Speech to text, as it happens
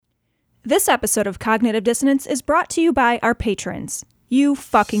This episode of Cognitive Dissonance is brought to you by our patrons. You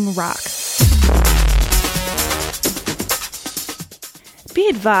fucking rock. Be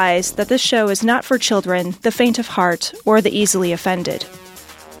advised that this show is not for children, the faint of heart, or the easily offended.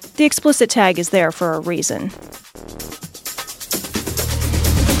 The explicit tag is there for a reason.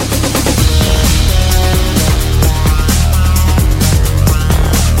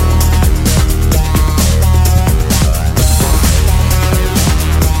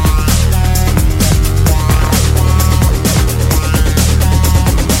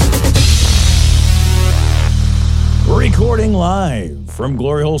 Recording live from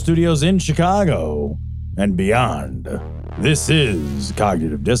Glory Hole Studios in Chicago and beyond, this is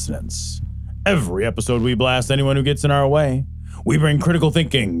Cognitive Dissonance. Every episode we blast anyone who gets in our way. We bring critical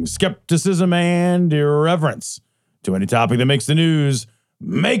thinking, skepticism, and irreverence to any topic that makes the news,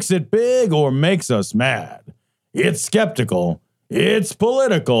 makes it big, or makes us mad. It's skeptical, it's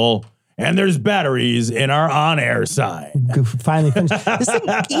political, and there's batteries in our on-air sign. Finally finished. This thing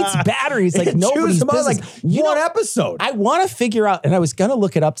eats batteries like nobody's business. Like one episode. I want to figure out, and I was going to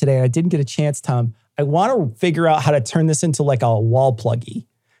look it up today, and I didn't get a chance, Tom. I want to figure out how to turn this into like a wall pluggy.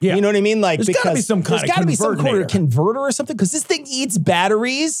 Yeah. You know what I mean? Like, there's got to be some kind of converter or something, because this thing eats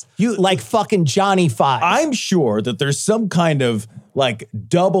batteries like fucking Johnny Five. I'm sure that there's some kind of like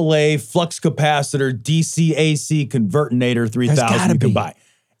AA flux capacitor DC AC convertinator 3000 you can buy.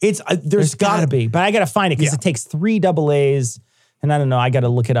 There's got to be, but I got to find it because it takes 3 AA's, and I don't know. I got to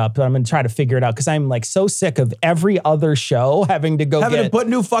look it up, but I'm going to try to figure it out because I'm like so sick of every other show having to put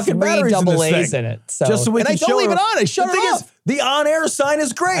new fucking batteries in this thing. in it. So just so we can don't leave it on. I shut it off. The on-air sign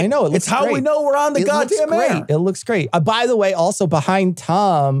is great. I know it's how great. We know we're on the goddamn air. It looks great. By the way, also behind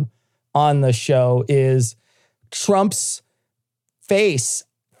Tom on the show is Trump's face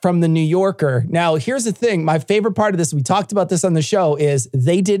from the New Yorker. Now, here's the thing. My favorite part of this, we talked about this on the show, is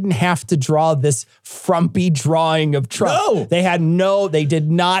they didn't have to draw this frumpy drawing of Trump. No. They did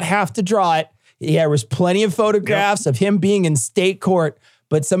not have to draw it. Yeah, there was plenty of photographs of him being in state court,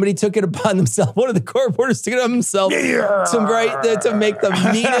 but somebody took it upon themselves. One of the court reporters took it upon himself to make the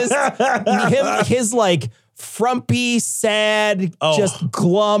meanest, his like frumpy, sad, just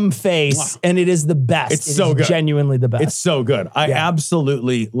glum face. And it is the best. It's so good. Genuinely the best. It's so good. I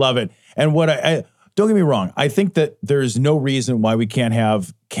absolutely love it. And what I don't get me wrong, I think that there's no reason why we can't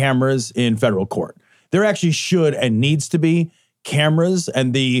have cameras in federal court. There actually should and needs to be cameras,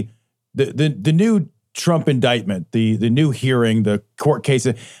 and the new Trump indictment, the new hearing, the court case,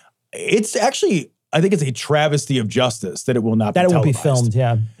 it's actually, I think it's a travesty of justice that it will not be televised. That it will be filmed,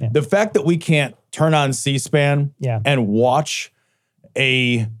 yeah. The fact that we can't turn on C-SPAN and watch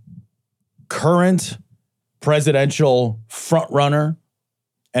a current presidential frontrunner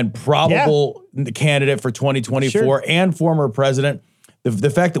and probable candidate for 2024 and former president, the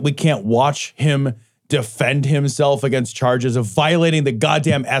fact that we can't watch him defend himself against charges of violating the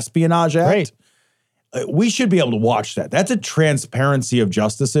goddamn Espionage Act, we should be able to watch that. That's a transparency of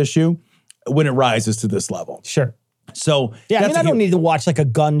justice issue when it rises to this level. Sure. So I mean, I don't need to watch like a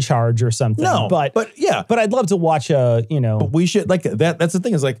gun charge or something. No, but I'd love to watch But we should like that. That's the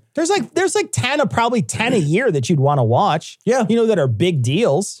thing is like there's like 10 a year that you'd want to watch. Yeah, that are big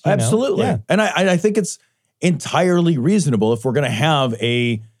deals. Absolutely. Yeah. And I think it's entirely reasonable if we're going to have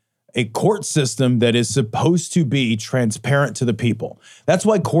a court system that is supposed to be transparent to the people. That's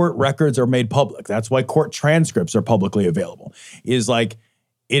why court records are made public. That's why court transcripts are publicly available. Is like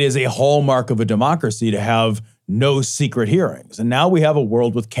it is a hallmark of a democracy to have no secret hearings. And now we have a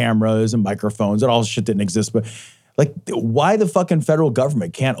world with cameras and microphones and all shit didn't exist. But like, why the fucking federal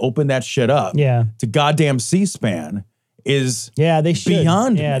government can't open that shit up to goddamn C-SPAN is they should.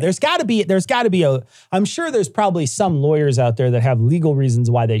 Beyond me. There's got to be I'm sure there's probably some lawyers out there that have legal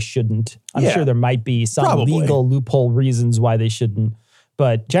reasons why they shouldn't. I'm sure there might be some legal loophole reasons why they shouldn't.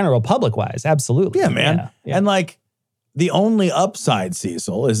 But general public wise, absolutely. Yeah, man. Yeah. And like the only upside,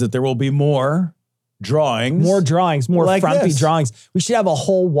 Cecil, is that there will be more drawings, more like frumpy drawings. We should have a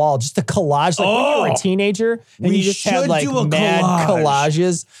whole wall, just a collage. Like when you were a teenager and you just had like mad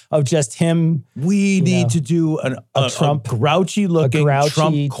collages of just him. We need to do a Trump, grouchy looking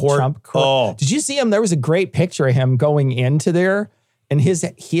Trump court. Oh. Did you see him? There was a great picture of him going into there. And his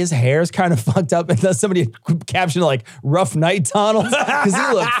hair's kind of fucked up. And then somebody captioned like rough night, Donald. Because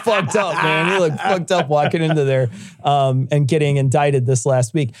he looked fucked up, man. He looked fucked up walking into there and getting indicted this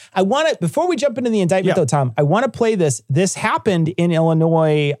last week. Before we jump into the indictment though, Tom, I want to play this. This happened in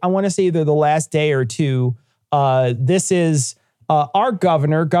Illinois, I want to say either the last day or two. This is our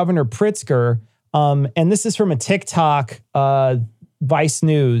governor, Governor Pritzker. And this is from a TikTok Vice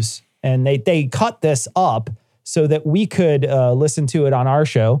News. And they cut this up so that we could listen to it on our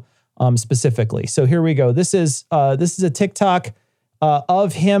show. specifically. So here we go. This is a TikTok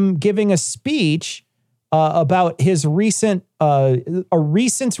of him giving a speech about his recent law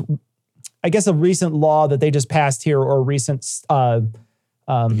that they just passed here, or a recent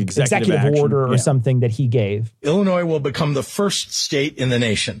executive order or something that he gave. Illinois will become the first state in the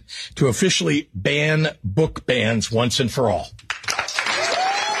nation to officially ban book bans once and for all.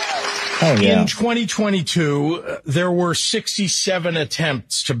 Oh, yeah. In 2022, there were 67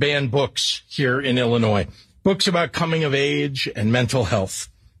 attempts to ban books here in Illinois. Books about coming of age and mental health.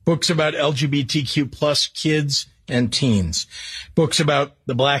 Books about LGBTQ plus kids and teens. Books about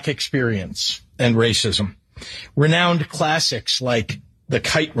the Black experience and racism. Renowned classics like The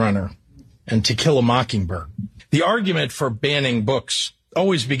Kite Runner and To Kill a Mockingbird. The argument for banning books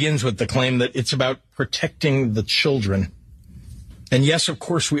always begins with the claim that it's about protecting the children. And yes, of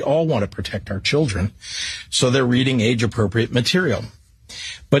course, we all want to protect our children, so they're reading age-appropriate material.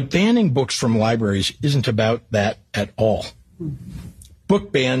 But banning books from libraries isn't about that at all.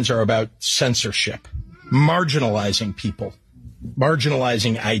 Book bans are about censorship, marginalizing people,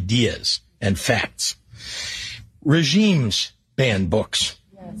 marginalizing ideas and facts. Regimes ban books,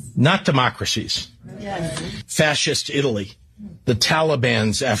 not democracies. Fascist Italy, the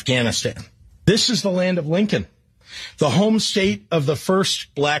Taliban's Afghanistan. This is the land of Lincoln, the home state of the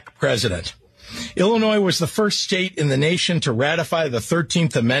first Black president. Illinois was the first state in the nation to ratify the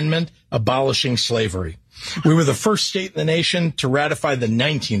 13th Amendment, abolishing slavery. We were the first state in the nation to ratify the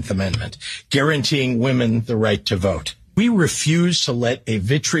 19th Amendment, guaranteeing women the right to vote. We refuse to let a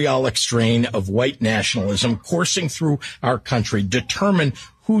vitriolic strain of white nationalism coursing through our country determine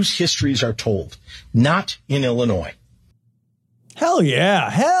whose histories are told. Not in Illinois. Hell yeah.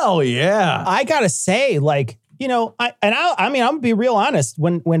 Hell yeah. I gotta say, like, you know, I'm gonna be real honest.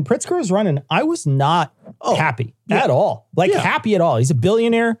 When Pritzker was running, I was not happy at all. Happy at all. He's a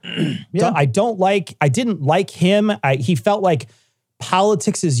billionaire. I didn't like him. He felt like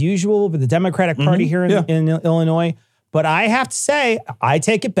politics as usual with the Democratic Party here in Illinois. But I have to say, I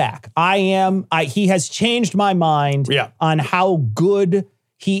take it back. He has changed my mind on how good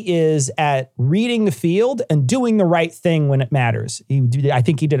he is at reading the field and doing the right thing when it matters. I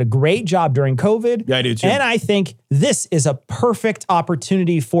think he did a great job during COVID. Yeah, I do too. And I think this is a perfect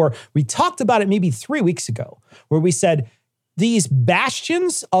opportunity we talked about it maybe 3 weeks ago, where we said these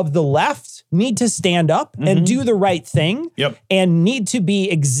bastions of the left need to stand up and do the right thing and need to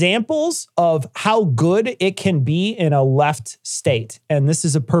be examples of how good it can be in a left state. And this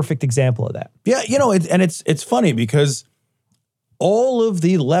is a perfect example of that. Yeah, you know, it's funny because all of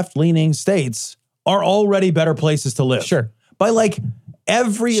the left-leaning states are already better places to live. Sure. By like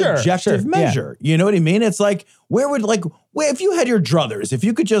every objective measure. Yeah. You know what I mean? It's like, if you had your druthers, if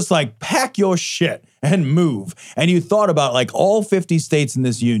you could just like pack your shit and move, and you thought about like all 50 states in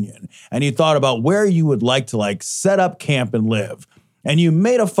this union, and you thought about where you would like to like set up camp and live, and you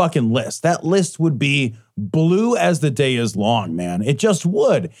made a fucking list, that list would be blue as the day is long, man. It just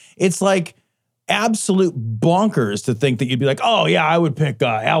would. It's like absolute bonkers to think that you'd be like, oh yeah, I would pick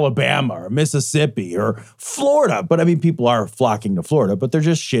Alabama or Mississippi or Florida. But I mean, people are flocking to Florida, but they're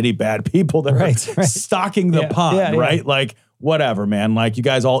just shitty, bad people that are stocking the pond, right? Like, whatever, man. Like, you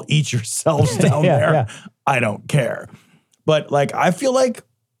guys all eat yourselves down there. Yeah. I don't care. But like, I feel like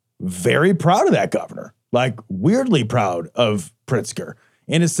very proud of that governor. Like, weirdly proud of Pritzker.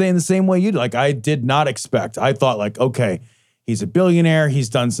 And it's saying the same way you do. Like, I did not expect. I thought like, okay, he's a billionaire. He's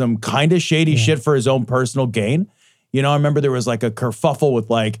done some kind of shady shit for his own personal gain. You know, I remember there was like a kerfuffle with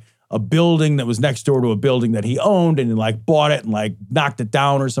like a building that was next door to a building that he owned, and he like bought it and like knocked it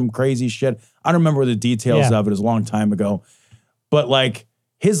down or some crazy shit. I don't remember the details of it. It was a long time ago. But like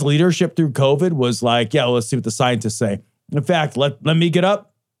his leadership through COVID was like, yeah, well, let's see what the scientists say. In fact, let me get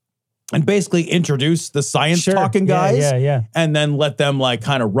up and basically introduce the science talking guys and then let them like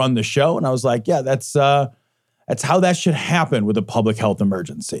kind of run the show. And I was like, yeah, that's how that should happen with a public health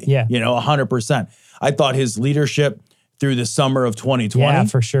emergency. Yeah. You know, 100%. I thought his leadership through the summer of 2020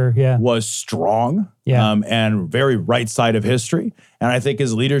 for sure, was strong and very right side of history. And I think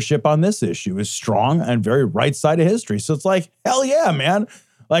his leadership on this issue is strong and very right side of history. So it's like, hell yeah, man.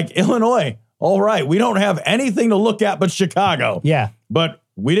 Like, Illinois, all right, we don't have anything to look at but Chicago. Yeah. But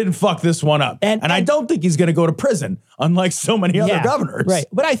we didn't fuck this one up. And I don't think he's going to go to prison, unlike so many other governors. Right.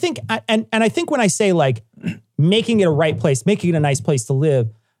 But I think, and I think when I say like making it a right place, making it a nice place to live,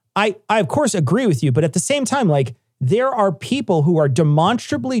 I of course agree with you. But at the same time, like, there are people who are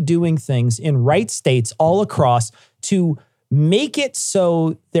demonstrably doing things in right states all across to make it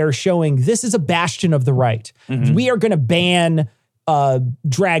so they're showing this is a bastion of the right. We are going to ban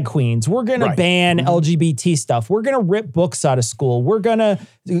drag queens. We're going to ban LGBT stuff. We're going to rip books out of school. We're going to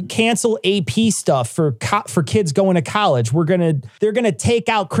cancel AP stuff for kids going to college. They're going to take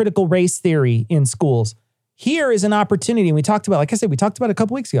out critical race theory in schools. Here is an opportunity. And we talked about, like I said, we talked about it a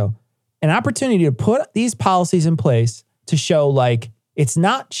couple weeks ago, an opportunity to put these policies in place to show like, it's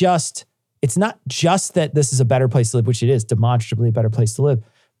not just that this is a better place to live, which it is demonstrably a better place to live,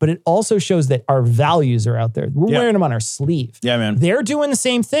 but it also shows that our values are out there. We're wearing them on our sleeve. Yeah, man. They're doing the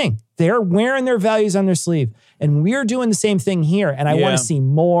same thing. They're wearing their values on their sleeve. And we're doing the same thing here. And I want to see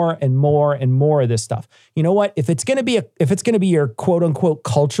more and more and more of this stuff. You know what? If it's going to be your quote unquote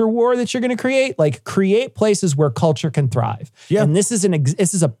culture war that you're going to create, like create places where culture can thrive. Yeah. And this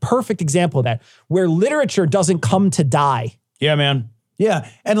is a perfect example of that, where literature doesn't come to die. Yeah, man. Yeah.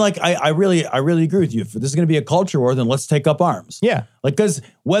 And like, I really agree with you. If this is going to be a culture war, then let's take up arms. Yeah. Like, because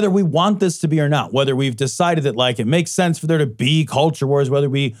whether we want this to be or not, whether we've decided that like it makes sense for there to be culture wars, whether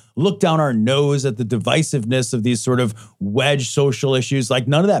we look down our nose at the divisiveness of these sort of wedge social issues, like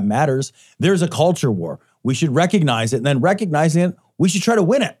none of that matters. There's a culture war. We should recognize it, and then recognizing it, we should try to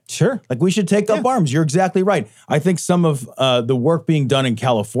win it. Sure. Like we should take up arms. You're exactly right. I think some of the work being done in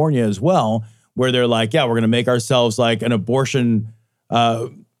California as well, where they're like, yeah, we're going to make ourselves like an abortion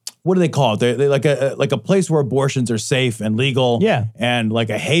what do they call it? They like a place where abortions are safe and legal, and like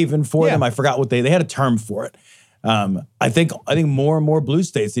a haven for them. I forgot what they had a term for it. I think more and more blue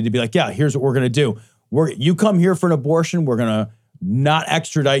states need to be like, yeah, here's what we're gonna do. You come here for an abortion, we're gonna not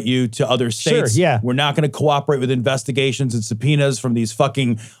extradite you to other states. Sure, yeah. We're not gonna cooperate with investigations and subpoenas from these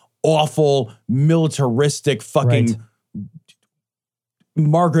fucking awful militaristic fucking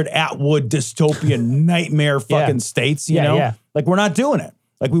Margaret Atwood dystopian nightmare fucking states, you know? Yeah. Like, we're not doing it.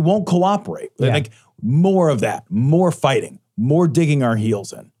 Like, we won't cooperate. Like, more of that, more fighting, more digging our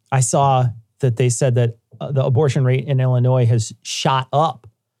heels in. I saw that they said that the abortion rate in Illinois has shot up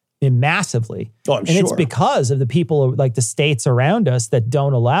massively. Oh, I'm sure. And it's because of the people, like the states around us that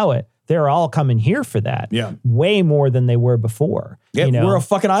don't allow it. They're all coming here for that. Yeah. Way more than they were before. Yeah, you know? We're a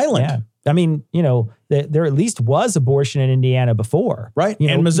fucking island. Yeah. I mean, you know, there at least was abortion in Indiana before. Right.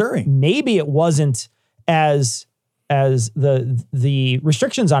 And Missouri. Maybe it wasn't as the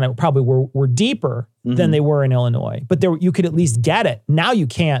restrictions on it probably were deeper than they were in Illinois, but you could at least get it. Now you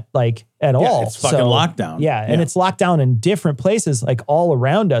can't like at all. It's fucking lockdown. Yeah. And it's locked down in different places, like all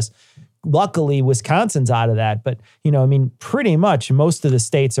around us. Luckily, Wisconsin's out of that, but you know, I mean, pretty much most of the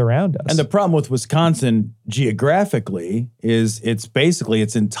states around us. And the problem with Wisconsin geographically is it's basically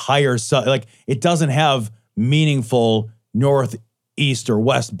its entire, like it doesn't have meaningful north, east, or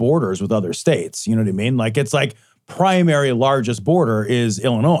west borders with other states. You know what I mean? Like it's like primary largest border is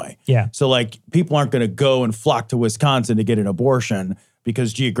Illinois. Yeah. So like people aren't going to go and flock to Wisconsin to get an abortion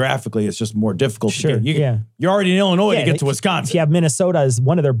because geographically it's just more difficult. Sure. To get. You're already in Illinois to get to Wisconsin. Yeah, Minnesota is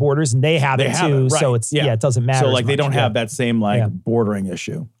one of their borders, and they have it too. Right. So it's it doesn't matter. So like they don't have that same like bordering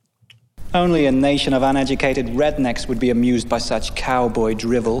issue. Only a nation of uneducated rednecks would be amused by such cowboy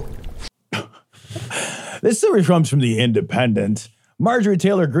drivel. This story comes from The Independent. Marjorie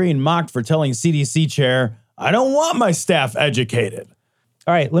Taylor Greene mocked for telling CDC chair, "I don't want my staff educated."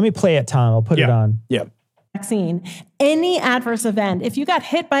 All right, let me play it, Tom. I'll put it on. Yeah. Vaccine, any adverse event, if you got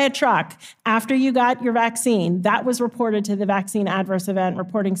hit by a truck after you got your vaccine, that was reported to the vaccine adverse event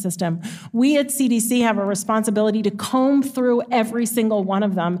reporting system. We at CDC have a responsibility to comb through every single one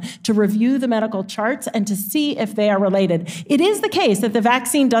of them to review the medical charts and to see if they are related. It is the case that the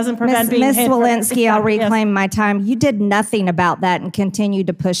vaccine doesn't prevent being hit. Ms. Walensky, I'll reclaim my time. You did nothing about that and continue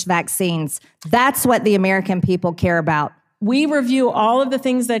to push vaccines. That's what the American people care about. We review all of the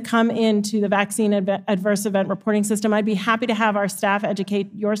things that come into the vaccine adverse event reporting system. I'd be happy to have our staff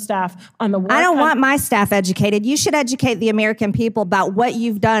educate your staff on the work. I don't want my staff educated. You should educate the American people about what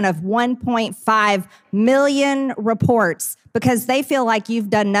you've done of 1.5 million reports because they feel like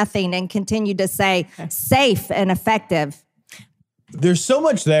you've done nothing and continue to say safe and effective. There's so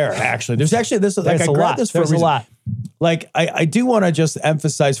much there, actually. There's actually this. Like I grabbed this for a reason. There's a lot. Like I do want to just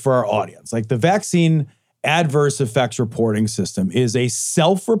emphasize for our audience, like the vaccine adverse effects reporting system is a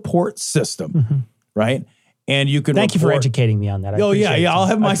self-report system, right? And you can Thank you for educating me on that. Yeah. I'll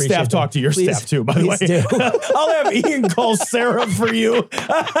have my staff talk to your staff too, by the way. I'll have Ian call Sarah for you.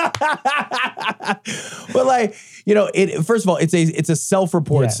 But like, you know, first of all, it's a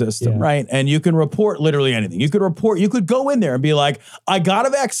self-report system, right? And you can report literally anything. You could go in there and be like, I got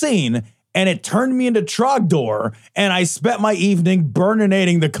a vaccine and it turned me into Trogdor, and I spent my evening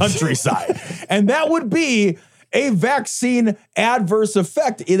burninating the countryside. And that would be a vaccine adverse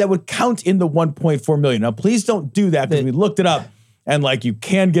effect that would count in the 1.4 million. Now, please don't do that because we looked it up. And like you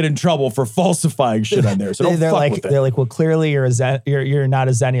can get in trouble for falsifying shit on there. So don't fuck with it. They're like, well, clearly you're not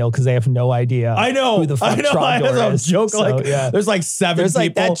a Zennial because they have no idea. I know. Who the fuck Trogdor is. Joke So, like yeah. there's like 7 There's people.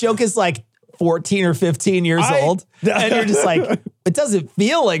 like that joke is like 14 or 15 years old, and you're just like, it doesn't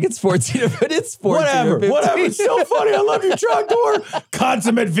feel like it's 14, but it's 14 or 15. Whatever. It's so funny. I love you, Trogdor.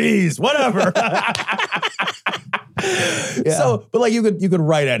 Consummate V's. Whatever. So, but like you could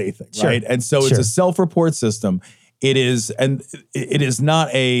write anything, right? And so it's a self-report system. It is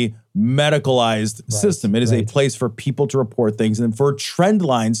not a medicalized system. It is a place for people to report things and for trend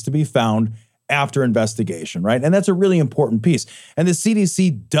lines to be found after investigation, right? And that's a really important piece. And the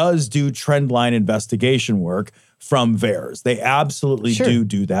CDC does do trend line investigation work from VAERS. They absolutely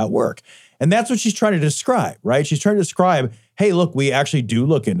do that work. And that's what she's trying to describe, right? She's trying to describe, hey, look, we actually do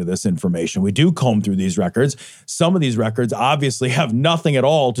look into this information. We do comb through these records. Some of these records obviously have nothing at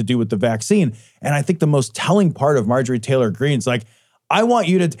all to do with the vaccine. And I think the most telling part of Marjorie Taylor Greene's like, I want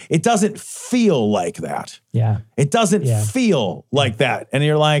you to, it doesn't feel like that. Yeah. It doesn't feel like that. And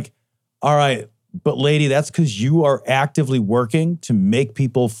you're like, all right, but lady, that's because you are actively working to make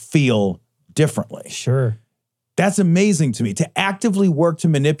people feel differently. Sure. That's amazing to me, to actively work to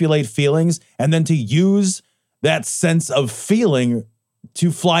manipulate feelings and then to use that sense of feeling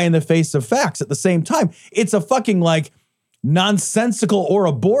to fly in the face of facts at the same time. It's a fucking like nonsensical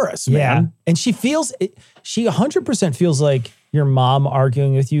Ouroboros, man. Yeah. And she 100% feels like your mom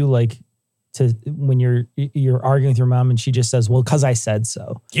arguing with you, like when you're arguing with your mom and she just says, well, because I said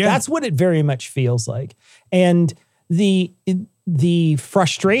so. Yeah. That's what it very much feels like. And the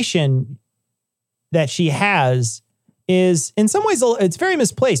frustration that she has is in some ways it's very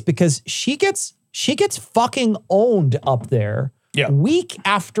misplaced because she gets fucking owned up there. Yeah. Week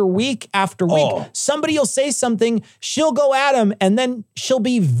after week after week. Oh. Somebody will say something, she'll go at him, and then she'll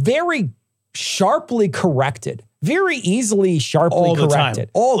be very sharply corrected. Very easily sharply corrected.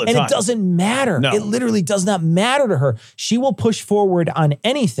 All the time. And it doesn't matter. No. It literally does not matter to her. She will push forward on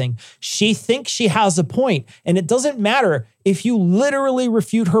anything. She thinks she has a point, and it doesn't matter if you literally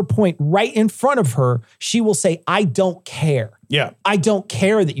refute her point right in front of her. She will say, I don't care. Yeah. I don't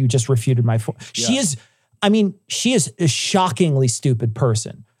care that you just refuted my point. She is a shockingly stupid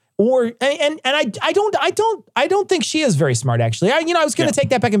person. I don't think she is very smart, actually. I was going to take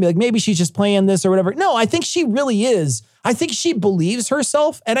that back and be like, maybe she's just playing this or whatever. No, I think she really is. I think she believes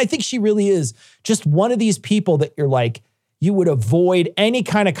herself, and I think she really is just one of these people that you're like, you would avoid any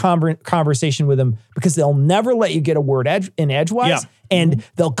kind of conversation with them because they'll never let you get a word in edgewise, and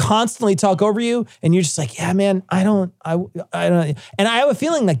they'll constantly talk over you, and you're just like, yeah, man, I don't. And I have a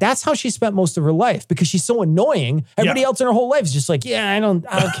feeling like that's how she spent most of her life because she's so annoying. Everybody else in her whole life is just like, yeah,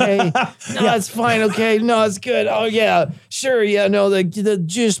 okay, no, it's fine, okay, no, it's good, oh yeah, sure, yeah, no, the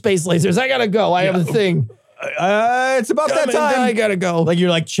Jewish space lasers, I gotta go, I have a thing. It's about that time. I gotta go. Like you're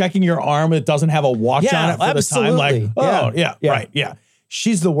like checking your arm that doesn't have a watch on it for the time. Like, right. Yeah.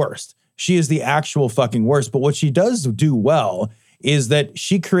 She's the worst. She is the actual fucking worst. But what she does do well is that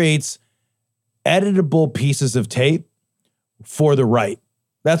she creates editable pieces of tape for the right.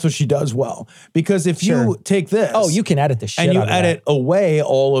 That's what she does well. Because if you take this. Oh, you can edit the shit and you out of edit away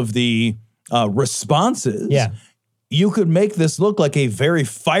all of the responses. Yeah. You could make this look like a very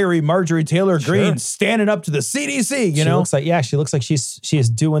fiery Marjorie Taylor Greene standing up to the CDC, you know? She looks like she is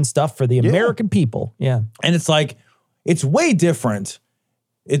doing stuff for the American people. Yeah. And it's like, it's way different.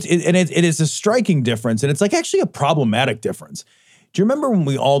 It is a striking difference. And it's like actually a problematic difference. Do you remember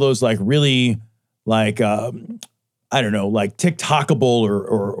when all those like really like, I don't know, like TikTokable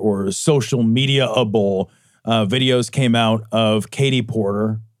or social media-able videos came out of Katie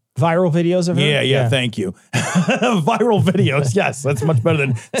Porter? Viral videos of her? Yeah, thank you. Viral videos, yes, that's much better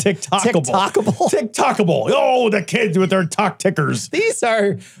than TikTokable. TikTokable. Oh, the kids with their talk tickers. These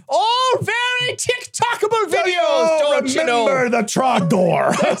are all very TikTokable videos, don't you know? Remember the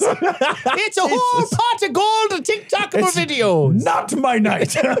Trogdor. It's a whole pot of gold of TikTokable videos. Not my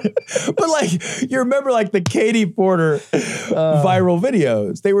night. But like, you remember like the Katie Porter viral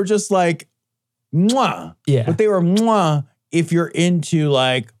videos. They were just like, mwah. Yeah. But they were mwah if you're into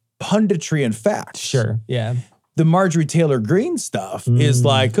like punditry and facts. Sure. Yeah. The Marjorie Taylor Greene stuff is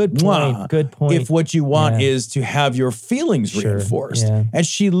like, good point. Good point. If what you want is to have your feelings reinforced. Yeah. And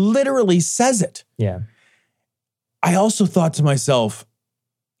she literally says it. Yeah. I also thought to myself,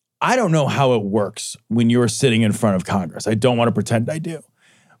 I don't know how it works when you're sitting in front of Congress. I don't want to pretend I do.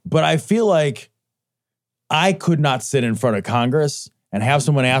 But I feel like I could not sit in front of Congress and have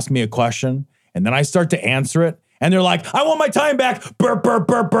someone ask me a question, and then I start to answer it, and they're like, I want my time back. Burp, burp,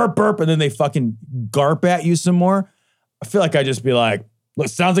 burp, burp, burp. And then they fucking garp at you some more. I feel like I'd just be like, look,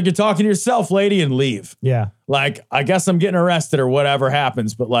 sounds like you're talking to yourself, lady, and leave. Yeah. Like, I guess I'm getting arrested or whatever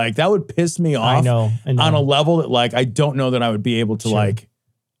happens. But like, that would piss me off I know. on a level that like, I don't know that I would be able to like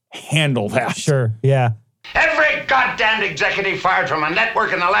handle that. Sure. Yeah. Every goddamn executive fired from a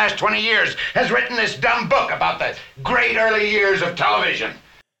network in the last 20 years has written this dumb book about the great early years of television.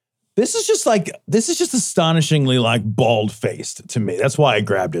 This is just astonishingly like bald-faced to me. That's why I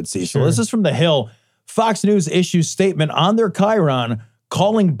grabbed it, Cecil. Sure. This is from The Hill. Fox News issues statement on their Chiron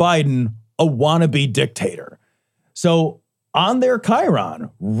calling Biden a wannabe dictator. So on their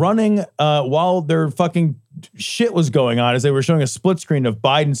Chiron, running while their fucking shit was going on, as they were showing a split screen of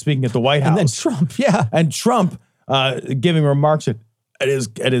Biden speaking at the White House. And then Trump, yeah. And Trump giving remarks at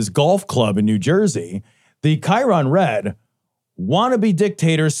his golf club in New Jersey. The Chiron read, wannabe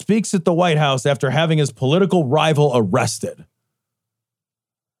dictator speaks at the White House after having his political rival arrested.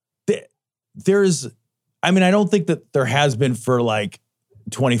 I don't think that there has been for like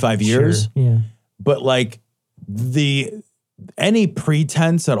 25 years. Sure. Yeah. But like any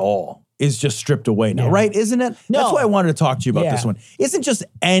pretense at all is just stripped away now, right? Isn't it? No. That's why I wanted to talk to you about this one. Isn't just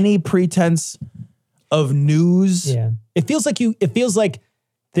any pretense of news. Yeah. It feels like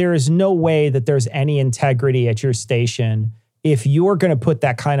there is no way that there's any integrity at your station if you're going to put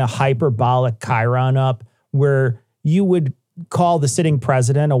that kind of hyperbolic Chiron up where you would call the sitting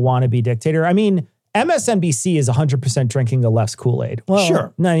president a wannabe dictator. I mean, MSNBC is 100% drinking the left's Kool-Aid. Well,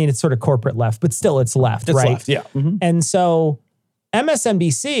 sure. I mean, it's sort of corporate left, but still it's left, It's right? left, yeah. Mm-hmm. And so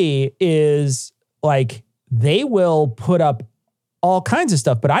MSNBC is like, they will put up all kinds of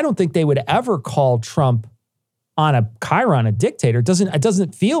stuff, but I don't think they would ever call Trump on a Chiron a dictator. It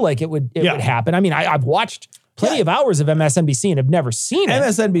doesn't feel like it would happen. I mean, I've watched plenty of hours of MSNBC and have never seen it.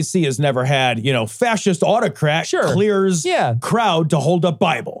 MSNBC has never had, fascist autocrat clears crowd to hold up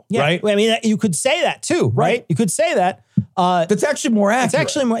Bible, right? I mean, you could say that too, right? You could say that. That's actually more accurate. It's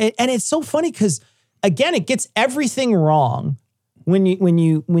actually more, and it's so funny because, again, it gets everything wrong. When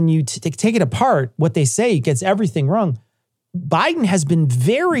you take it apart, what they say, it gets everything wrong. Biden has been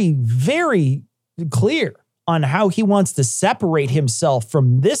very, very clear on how he wants to separate himself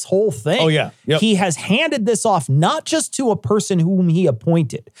from this whole thing. Oh, yeah. Yep. He has handed this off not just to a person whom he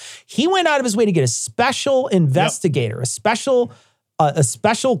appointed. He went out of his way to get a special investigator, a special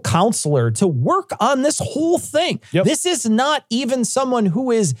counselor to work on this whole thing. Yep. This is not even someone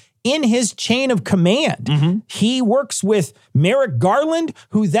who is in his chain of command. Mm-hmm. He works with Merrick Garland,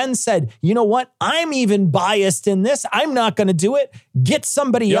 who then said, you know what? I'm even biased in this. I'm not going to do it. Get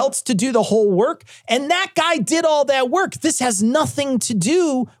somebody else to do the whole work. And that guy did all that work. This has nothing to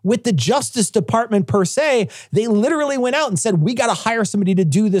do with the Justice Department per se. They literally went out and said, we got to hire somebody to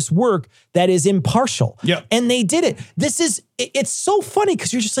do this work that is impartial. Yep. And they did it. It's so funny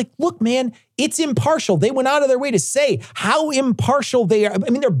because you're just like, look, man, it's impartial. They went out of their way to say how impartial they are. I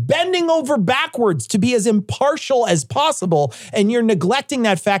mean, they're bending over backwards to be as impartial as possible. And you're neglecting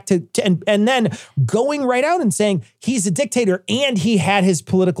that fact and then going right out and saying he's a dictator and he had his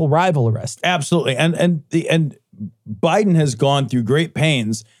political rival arrested. Absolutely. And Biden has gone through great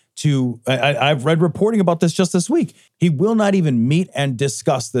pains to, I've read reporting about this just this week. He will not even meet and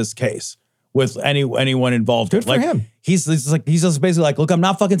discuss this case with anyone involved. Good for him. He's just basically like, look, I'm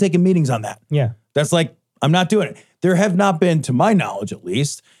not fucking taking meetings on that. Yeah. That's like, I'm not doing it. There have not been, to my knowledge at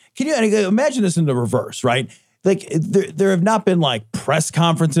least, can you imagine this in the reverse, right? Like there have not been like press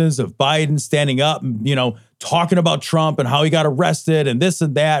conferences of Biden standing up and, talking about Trump and how he got arrested and this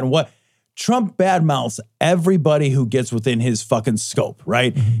and that and what. Trump badmouths everybody who gets within his fucking scope,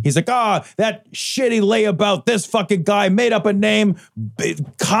 right? Mm-hmm. He's like, that shitty layabout, this fucking guy made up a name,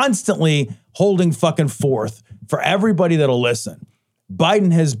 constantly holding fucking forth for everybody that'll listen.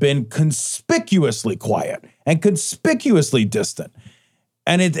 Biden has been conspicuously quiet and conspicuously distant.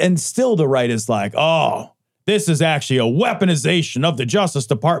 And still the right is like, this is actually a weaponization of the Justice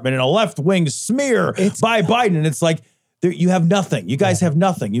Department and a left-wing smear by Biden. And it's like, you have nothing. You guys have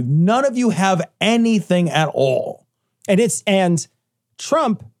nothing. None of you have anything at all. And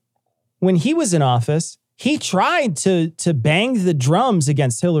Trump, when he was in office, he tried to bang the drums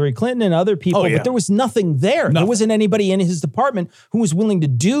against Hillary Clinton and other people, but there was nothing there. Nothing. There wasn't anybody in his department who was willing to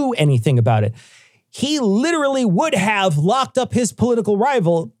do anything about it. He literally would have locked up his political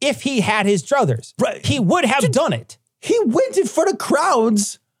rival if he had his druthers. Right. He would have done it. He went in front of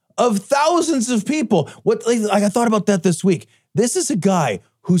crowds of thousands of people. I thought about that this week. This is a guy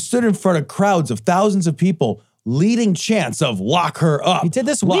who stood in front of crowds of thousands of people leading chants of lock her up. He did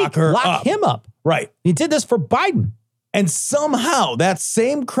this lock him up. Right. He did this for Biden. And somehow that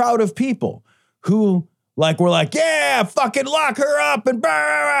same crowd of people who were like, yeah, fucking lock her up and blah,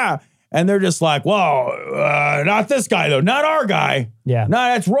 blah, blah. And they're just like, whoa, not this guy, though. Not our guy. Yeah. No,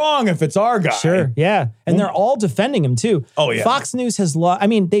 that's wrong if it's our guy. Sure. Yeah. And they're all defending him too. Oh, yeah. Fox News has lost. I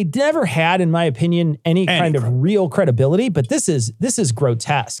mean, they never had, in my opinion, any kind of real credibility, but this is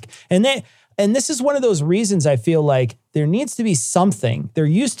grotesque. And this is one of those reasons I feel like there needs to be something. There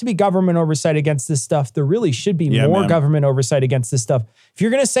used to be government oversight against this stuff. There really should be more government oversight against this stuff. If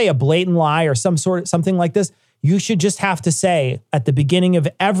you're going to say a blatant lie or something like this, you should just have to say at the beginning of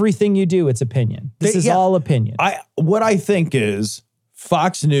everything you do, it's opinion. This is all opinion. What I think is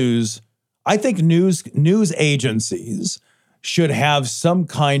Fox News, I think news agencies should have some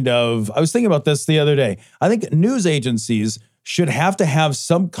kind of, I was thinking about this the other day. I think news agencies should have to have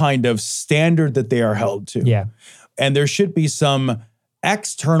some kind of standard that they are held to. Yeah. And there should be some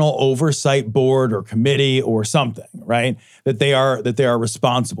external oversight board or committee or something, right? That they are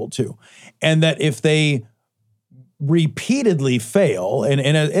responsible to. And that if they repeatedly fail, and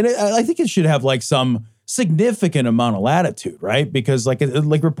I think it should have like some significant amount of latitude, right? Because like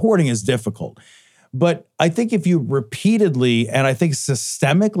reporting is difficult. But I think if you repeatedly and I think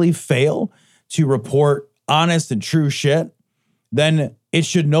systemically fail to report honest and true shit, then it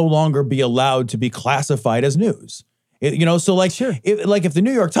should no longer be allowed to be classified as news. So like, if the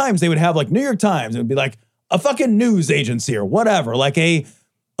New York Times, they would have like New York Times, it would be like a fucking news agency or whatever, like a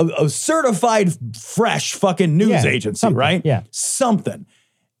certified fresh fucking news agency, right? Yeah. Something.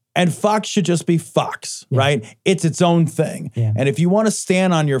 And Fox should just be Fox, right? It's its own thing. Yeah. And if you want to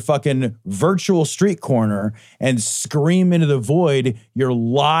stand on your fucking virtual street corner and scream into the void your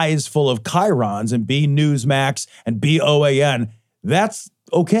lies full of chyrons and be Newsmax and be OAN, that's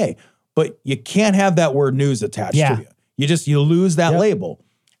okay. But you can't have that word news attached to you. You lose that label.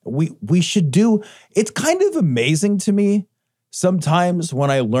 We should do, it's kind of amazing to me sometimes when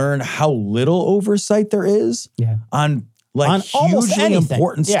I learn how little oversight there is on hugely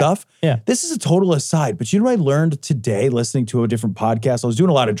important stuff. Yeah. This is a total aside, but you know what I learned today listening to a different podcast? I was doing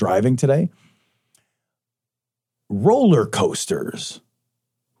a lot of driving today. Roller coasters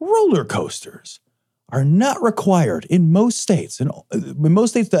are not required in most states. And in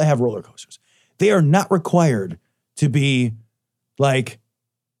most states that have roller coasters, they are not required to be like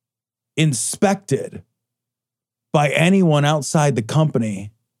inspected by anyone outside the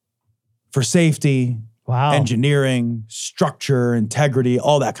company for safety, engineering, structure, integrity,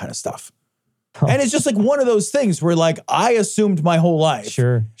 all that kind of stuff. And it's just like one of those things where like I assumed my whole life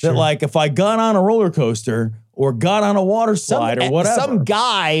that like if I got on a roller coaster or got on a water slide or whatever. Some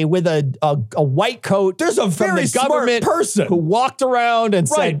guy with a white coat. There's a very smart person who walked around and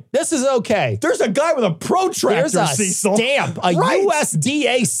said, this is okay. There's a guy with a protractor, There's a Cecil. stamp, a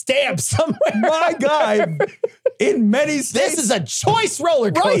USDA stamp somewhere. My guy, in many states. This is a choice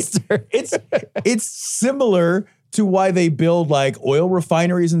roller coaster. Right. It's similar to why they build like oil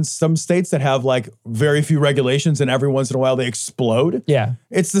refineries in some states that have like very few regulations and every once in a while they explode. Yeah.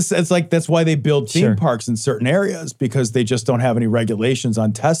 It's like, that's why they build theme parks in certain areas because they just don't have any regulations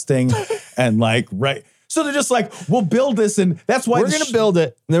on testing and like, right. So they're just like, we'll build this and that's why we're going to build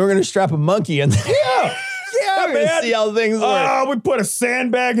it. And then we're going to strap a monkey in there. Yeah. Yeah, we're gonna see how things work. We put a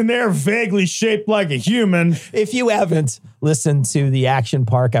sandbag in there vaguely shaped like a human. If you haven't listened to the Action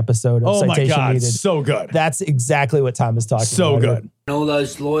Park episode of Citation my God, Needed, so good. That's exactly what Tom is talking about. So good. All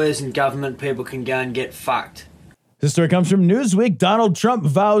those lawyers and government people can go and get fucked. This story comes from Newsweek. Donald Trump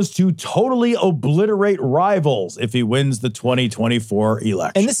vows to totally obliterate rivals if he wins the 2024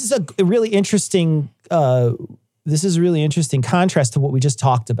 election. And this is a really interesting contrast to what we just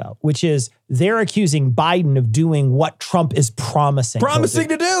talked about, which is they're accusing Biden of doing what Trump is promising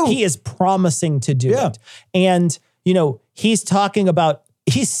to do. He is promising to do it. And, he's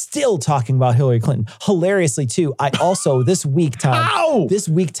still talking about Hillary Clinton. Hilariously, too. I also, this week, Tom,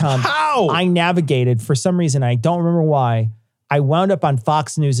 I navigated, for some reason, I don't remember why, I wound up on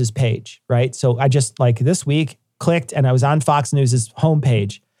Fox News's page, right? So I just, this week, clicked, and I was on Fox News's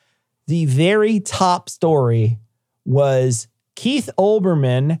homepage. The very top story was Keith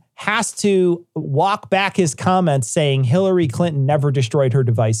Olbermann has to walk back his comments saying Hillary Clinton never destroyed her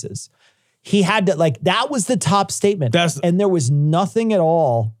devices. He had to, that was the top statement. And there was nothing at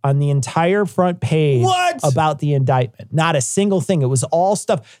all on the entire front page about the indictment. Not a single thing. It was all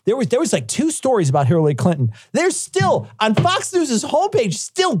stuff. There was 2 stories about Hillary Clinton. There's still, on Fox News' homepage,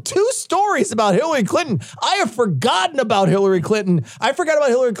 still 2 stories about Hillary Clinton. I have forgotten about Hillary Clinton. I forgot about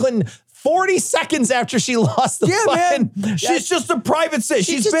Hillary Clinton 40 seconds after she lost the fucking... man. She's just a private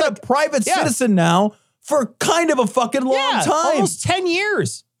citizen. She's been a private citizen now for kind of a fucking long time. Almost 10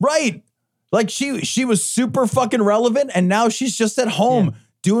 years. Right. Like she was super fucking relevant and now she's just at home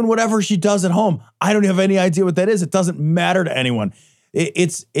doing whatever she does at home. I don't have any idea what that is. It doesn't matter to anyone.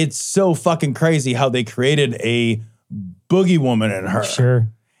 it's so fucking crazy how they created a boogie woman in her. Sure.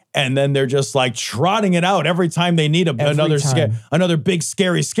 And then they're just like trotting it out every time they need another big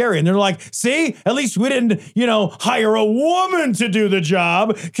scary. And they're like, see, at least we didn't, hire a woman to do the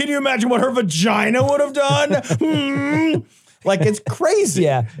job. Can you imagine what her vagina would have done? Like, it's crazy.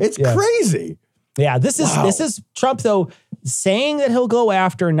 Yeah. It's crazy. Yeah. This is Trump, though, saying that he'll go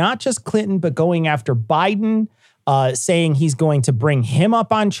after not just Clinton, but going after Biden, saying he's going to bring him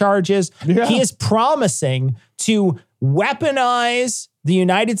up on charges. Yeah. He is promising to weaponize the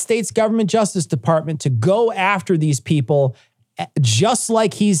United States government Justice Department to go after these people, just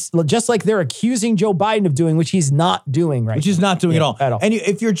like they're accusing Joe Biden of doing, which he's not doing right now. Which he's not doing at all. And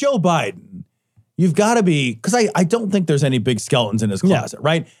if you're Joe Biden, you've got to be, because I don't think there's any big skeletons in his closet,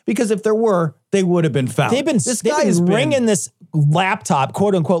 right? Because if there were, they would have been found. They've been ringing this laptop,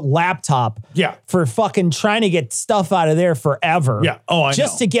 quote unquote laptop, for fucking trying to get stuff out of there forever. Yeah. Oh, I know.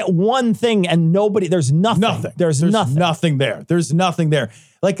 Just to get one thing, and there's nothing. There's nothing there. There's nothing there.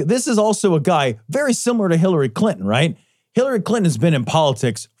 Like, this is also a guy very similar to Hillary Clinton, right? Hillary Clinton has been in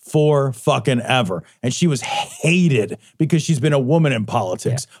politics for fucking ever. And she was hated because she's been a woman in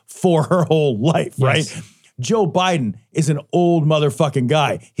politics for her whole life, right? Joe Biden is an old motherfucking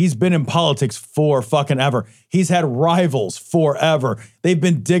guy. He's been in politics for fucking ever. He's had rivals forever. They've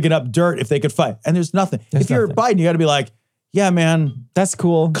been digging up dirt if they could fight. And there's nothing. If you're Biden, you got to be like, yeah, man, that's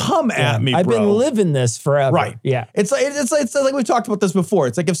cool. Come at me, bro. I've been living this forever. Right. Yeah. It's like we talked about this before.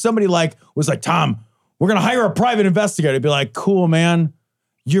 It's like if somebody was like, Tom, we're going to hire a private investigator. It'd be like, cool, man.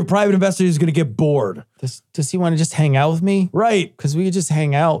 Your private investigator is going to get bored. Does he want to just hang out with me? Right. Because we could just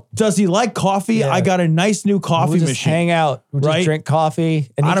hang out. Does he like coffee? Yeah. I got a nice new coffee machine. Just hang out. We'll just drink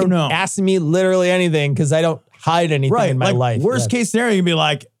coffee. And I don't know. Ask me literally anything because I don't hide anything in my life. Worst case scenario, you'd be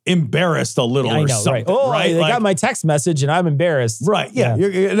like embarrassed a little or something. Right. Oh, right? They got my text message and I'm embarrassed. Right.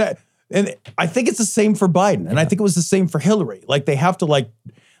 Yeah. And I think it's the same for Biden. And I think it was the same for Hillary. Like, they have to like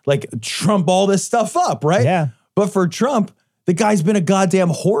trump all this stuff up, right? Yeah. But for Trump, the guy's been a goddamn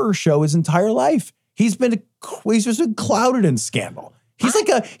horror show his entire life. He's just been clouded in scandal.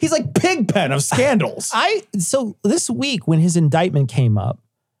 He's like Pigpen of scandals. So this week when his indictment came up,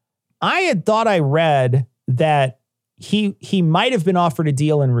 I had thought I read that he might have been offered a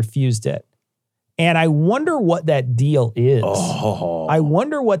deal and refused it. And I wonder what that deal is. Oh. I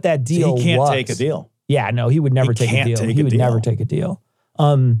wonder what that deal was. He can't take a deal. Yeah, no, he would never take a deal. He would never take a deal.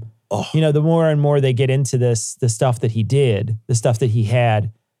 The more and more they get into this, the stuff that he did, the stuff that he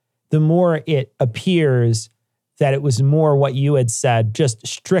had, the more it appears that it was more what you had said, just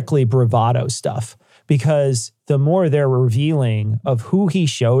strictly bravado stuff. Because the more they're revealing of who he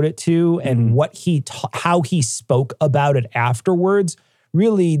showed it to and what how he spoke about it afterwards,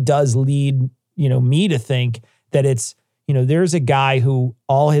 really does lead, me to think that it's, there's a guy who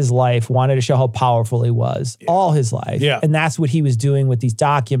all his life wanted to show how powerful he was, all his life. Yeah. And that's what he was doing with these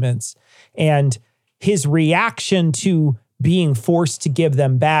documents. And his reaction to being forced to give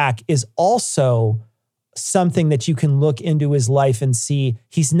them back is also something that you can look into his life and see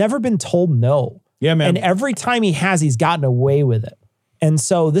he's never been told no. Yeah, man. And every time he's gotten away with it. And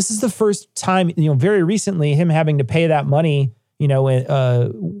so this is the first time, very recently, him having to pay that money,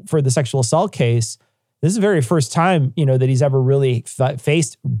 for the sexual assault case. This is the very first time, that he's ever really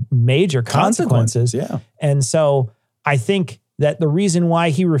faced major consequences. Yeah. And so I think that the reason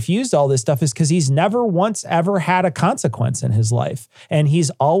why he refused all this stuff is because he's never once ever had a consequence in his life. And he's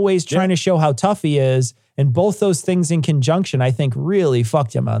always trying to show how tough he is. And both those things in conjunction, I think, really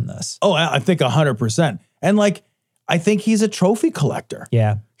fucked him on this. Oh, I think 100%. And I think he's a trophy collector.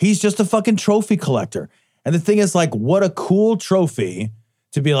 Yeah. He's just a fucking trophy collector. And the thing is, what a cool trophy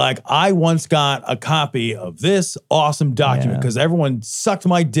to be like, I once got a copy of this awesome document because everyone sucked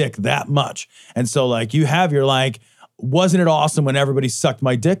my dick that much. And so you have your wasn't it awesome when everybody sucked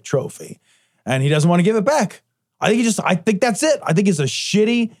my dick trophy? And he doesn't want to give it back. I think that's it. I think he's a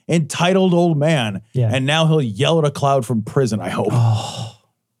shitty, entitled old man. Yeah. And now he'll yell at a cloud from prison, I hope. Oh.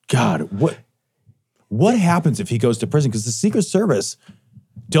 God, what happens if he goes to prison? Because the Secret Service,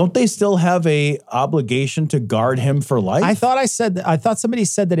 don't they still have a obligation to guard him for life? I thought somebody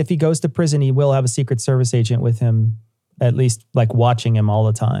said that if he goes to prison, he will have a Secret Service agent with him, at least watching him all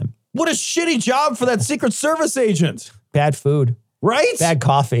the time. What a shitty job for that Secret Service agent. Bad food. Right? Bad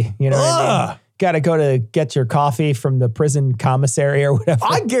coffee. You know what I mean? Got to go to get your coffee from the prison commissary or whatever.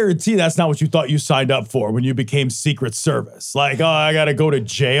 I guarantee that's not what you thought you signed up for when you became Secret Service. I got to go to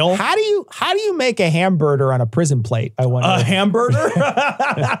jail. How do you make a hamburger on a prison plate? I wonder. A hamburger?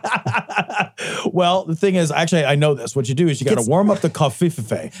 Well, the thing is, actually, I know this. What you do is you got to warm up the coffee.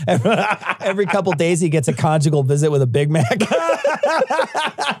 Every couple days, he gets a conjugal visit with a Big Mac.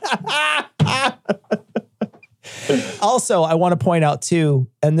 Also, I want to point out too,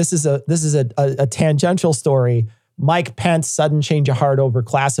 and this is a tangential story. Mike Pence, sudden change of heart over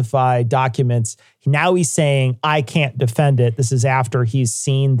classified documents. Now he's saying, I can't defend it. This is after he's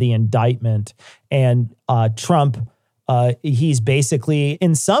seen the indictment. And Trump, he's basically,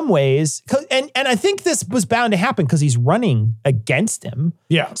 in some ways, and I think this was bound to happen because he's running against him.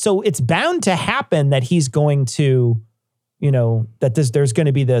 Yeah. So it's bound to happen that he's going to, that there's going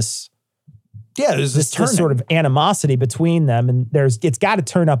to be this. Yeah, there's this sort of animosity between them, and it's got to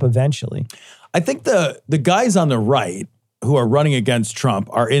turn up eventually. I think the guys on the right who are running against Trump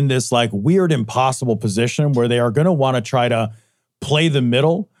are in this like weird, impossible position where they are going to want to try to play the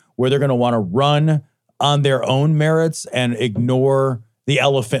middle, where they're going to want to run on their own merits and ignore the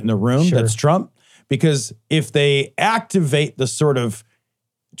elephant in the room, that's Trump. Because if they activate the sort of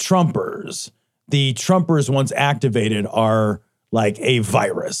Trumpers, the Trumpers once activated are like a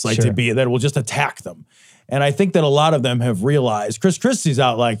virus, that will just attack them. And I think that a lot of them have realized, Chris Christie's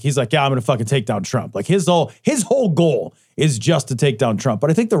out he's like, yeah, I'm going to fucking take down Trump. Like his whole goal is just to take down Trump. But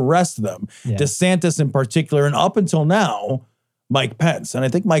I think the rest of them, DeSantis in particular, and up until now, Mike Pence. And I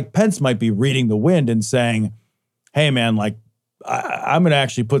think Mike Pence might be reading the wind and saying, hey man, I'm going to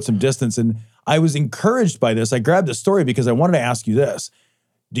actually put some distance. And I was encouraged by this. I grabbed the story because I wanted to ask you this.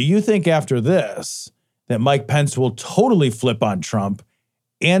 Do you think after this that Mike Pence will totally flip on Trump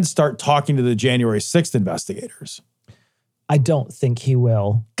and start talking to the January 6th investigators? I don't think he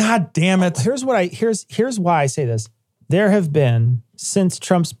will. God damn it. Here's why I say this. There have been, since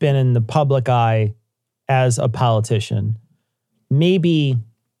Trump's been in the public eye as a politician, maybe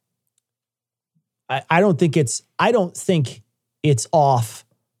I don't think it's off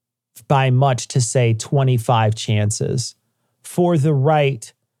by much to say 25 chances for the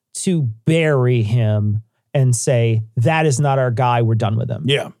right to bury him and say, that is not our guy, we're done with him.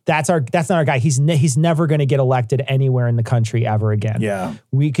 Yeah. That's not our guy. He's never going to get elected anywhere in the country ever again. Yeah.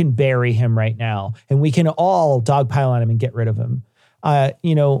 We can bury him right now, and we can all dogpile on him and get rid of him.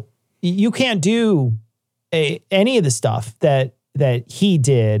 You can't do any of the stuff that he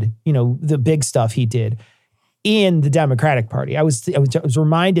did, the big stuff he did in the Democratic Party. I was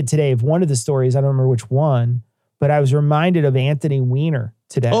reminded today of one of the stories, I don't remember which one, but I was reminded of Anthony Weiner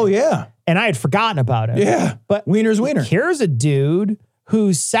today. Oh, yeah. And I had forgotten about it. Yeah. But Weiner's Weiner. Here's a dude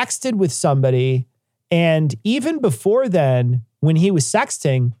who sexted with somebody. And even before then, when he was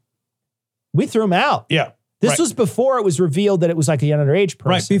sexting, we threw him out. Yeah. This was before it was revealed that it was like a underage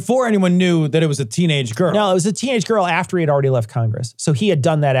person. Right. Before anyone knew that it was a teenage girl. No, it was a teenage girl after he had already left Congress. So he had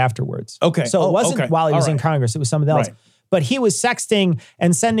done that afterwards. Okay. So it wasn't while he was in Congress. It was something else. Right. But he was sexting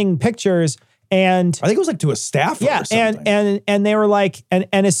and sending pictures. And I think it was like to a staffer or something. And they were like, and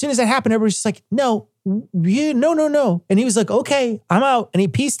as soon as that happened, everybody's just like, no. And he was like, okay, I'm out. And he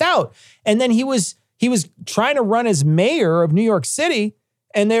pieced out. And then he was trying to run as mayor of New York City.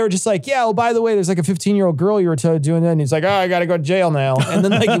 And they were just like, yeah, oh, by the way, there's like a 15-year-old girl you were doing that. And he's like, oh, I got to go to jail now. And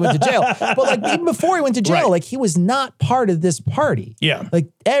then he went to jail. But like even before he went to jail, like he was not part of this party. Yeah. Like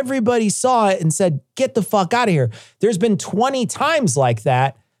everybody saw it and said, get the fuck out of here. There's been 20 times like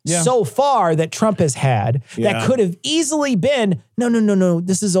that. Yeah. So far that Trump has had that could have easily been, no,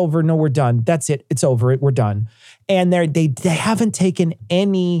 this is over. No, we're done. That's it. It's over. We're done. And they haven't taken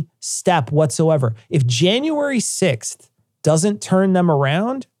any step whatsoever. If January 6th doesn't turn them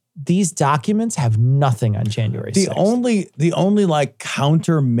around, these documents have nothing on January 6th. The only like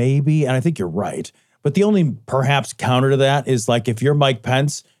counter maybe, and I think you're right, but the only perhaps counter to that is like if you're Mike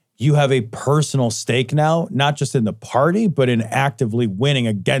Pence, you have a personal stake now, not just in the party, but in actively winning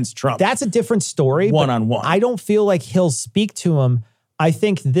against Trump. That's a different story. One-on-one. I don't feel like he'll speak to him. I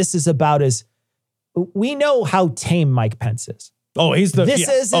think this is about we know how tame Mike Pence is. Oh, he's the...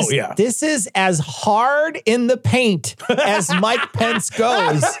 This is as hard in the paint as Mike Pence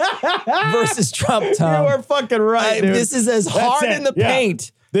goes versus Trump, Tom. You are fucking right, dude. This is as hard in the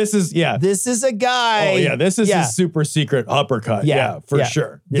paint. This is a guy. Oh, yeah. This is his super secret uppercut. Yeah, for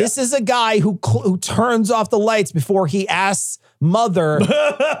sure. Yeah. This is a guy who turns off the lights before he asks mother,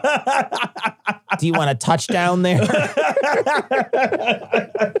 do you want a touchdown there?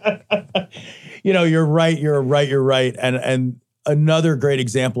 You're right. And another great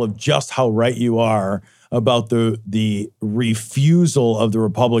example of just how right you are about the refusal of the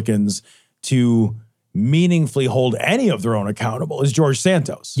Republicans to meaningfully hold any of their own accountable is George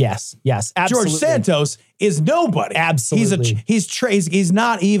Santos. Yes, absolutely. George Santos is nobody. Absolutely. He's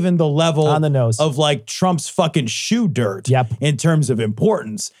not even the level on the nose of like Trump's fucking shoe dirt Yep. in terms of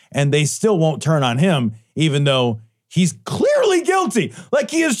importance. And they still won't turn on him, even though he's clearly guilty.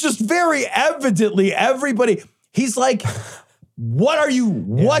 Like he is just very evidently everybody. He's like, what are you?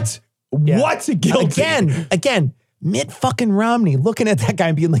 What? What guilty? Again, Mitt fucking Romney looking at that guy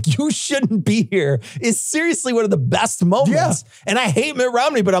and being like, you shouldn't be here is seriously one of the best moments. Yeah. And I hate Mitt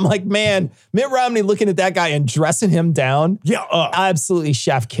Romney, but I'm like, man, Mitt Romney looking at that guy and dressing him down. Yeah. Absolutely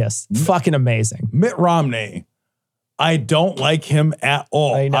chef kiss. Fucking amazing. Mitt Romney, I don't like him at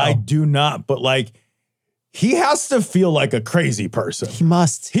all. I know. I do not, but like, he has to feel like a crazy person. He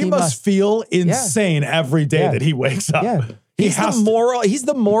must. He must feel insane every day that he wakes up. Yeah. He's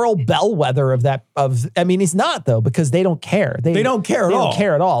the moral bellwether of that. I mean, he's not though, because they don't care. They don't care at all. They don't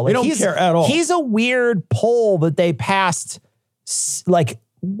care at all. They don't care at all. He's a weird poll that they passed like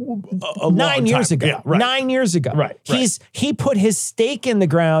 9 years ago. Yeah, right. 9 years ago. Right. He put his stake in the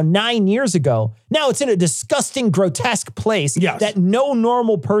ground 9 years ago. Now it's in a disgusting, grotesque place that no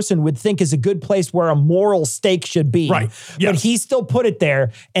normal person would think is a good place where a moral stake should be. Right. Yes. But he still put it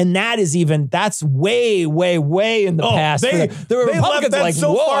there. And that's way, way, way in the past. They Republicans left that are like,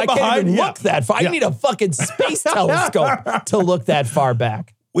 so whoa, far I can't behind. even look that far. I need a fucking space telescope to look that far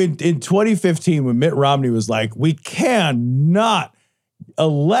back. In 2015, when Mitt Romney was like, we cannot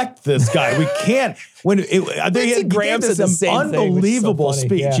elect this guy. We can't. He gave this unbelievable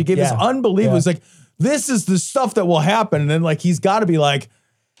speech. Yeah, he gave this unbelievable. It's like, this is the stuff that will happen. And then like, he's got to be like,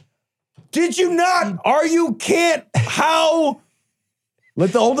 did you not? Are you can't? How?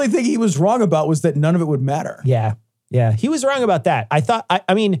 Like the only thing he was wrong about was that none of it would matter. Yeah. Yeah. He was wrong about that.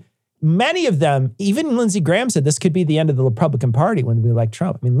 I mean, many of them, even Lindsey Graham said this could be the end of the Republican Party when we elect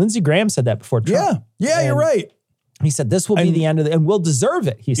Trump. I mean, Lindsey Graham said that before Trump. Yeah, you're right. He said, this will be the end of and we'll deserve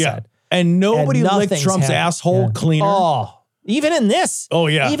it, he said. And nobody licked Trump's asshole cleaner. Oh, even in this. Oh,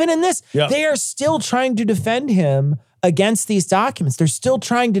 yeah. Even in this. Yeah. They are still trying to defend him against these documents. They're still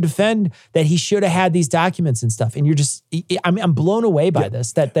trying to defend that he should have had these documents and stuff. And you're just, I'm blown away by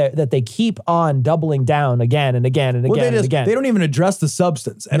this, that they keep on doubling down again and again and again and again. They don't even address the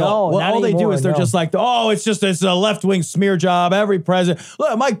substance at all. Well, all they do is they're just like, it's a left-wing smear job. Every president,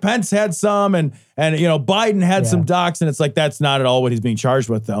 look, Mike Pence had some and Biden had some docs, and it's like, that's not at all what he's being charged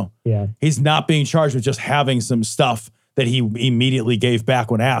with though. Yeah. He's not being charged with just having some stuff that he immediately gave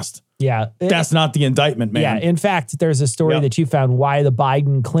back when asked. Yeah. That's not the indictment, man. Yeah. In fact, there's a story that you found why the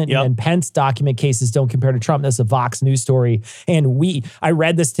Biden, Clinton, and Pence document cases don't compare to Trump. That's a Vox News story. And I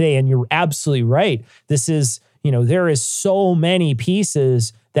read this today, and you're absolutely right. This is, there is so many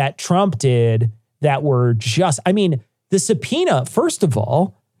pieces that Trump did that were just, the subpoena, first of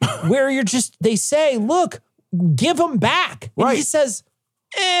all, where they say, look, give them back. And he says,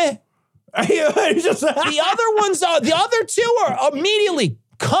 the other two are immediately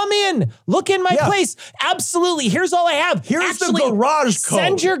come in, look in my place. Absolutely. Here's all I have. Here's the garage code.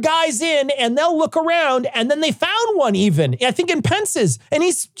 Send your guys in and they'll look around. And then they found one even, I think in Pence's. And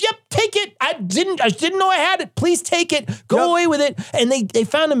he's, take it. I didn't know I had it. Please take it. Go away with it. And they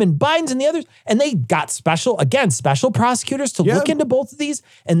found them in Biden's and the others. And they got special prosecutors to look into both of these.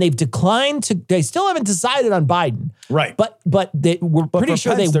 And they've declined they still haven't decided on Biden. Right. But we're pretty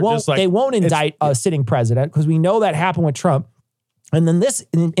sure Pence, they won't indict a sitting president, because we know that happened with Trump. And then this,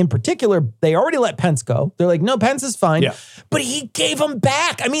 in particular, they already let Pence go. They're like, no, Pence is fine. Yeah. But he gave them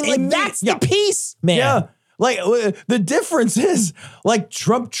back. That's the piece, man. Yeah. Like, the difference is, like,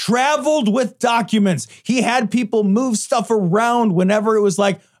 Trump traveled with documents. He had people move stuff around whenever it was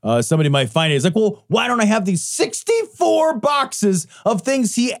like, somebody might find it. It's like, well, why don't I have these 64 boxes of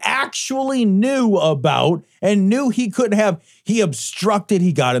things he actually knew about and knew he couldn't have? He obstructed.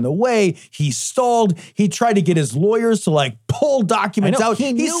 He got in the way. He stalled. He tried to get his lawyers to, like, pull documents out.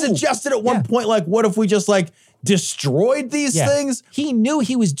 He suggested at one point, like, what if we just, like, destroyed these things? He knew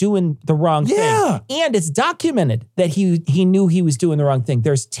he was doing the wrong thing. And it's documented that he knew he was doing the wrong thing.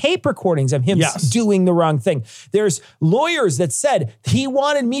 There's tape recordings of him doing the wrong thing. There's lawyers that said he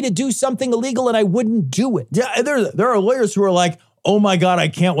wanted me to do something illegal and I wouldn't do it. Yeah, there are lawyers who are like, oh my God, I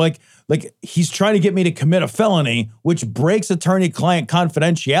can't, like he's trying to get me to commit a felony, which breaks attorney-client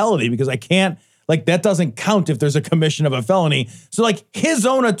confidentiality because I can't, like, that doesn't count if there's a commission of a felony. So, like, his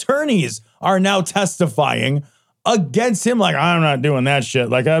own attorneys are now testifying against him. Like, I'm not doing that shit.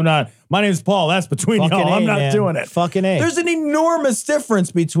 Like, my name's Paul. That's between y'all. I'm not doing it. Fucking A. There's an enormous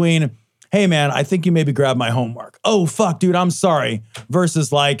difference between, hey, man, I think you maybe grabbed my homework. Oh, fuck, dude, I'm sorry.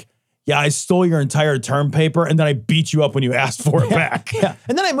 Versus, like, yeah, I stole your entire term paper and then I beat you up when you asked for it back. Yeah.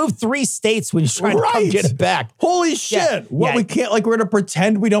 And then I moved 3 states when you're trying to come get it back. Holy shit. We can't, like, we're going to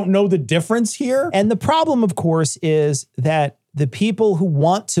pretend we don't know the difference here. And the problem, of course, is that the people who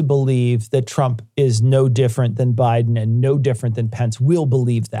want to believe that Trump is no different than Biden and no different than Pence will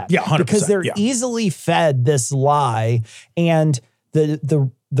believe that. Yeah, 100%. Because they're easily fed this lie. And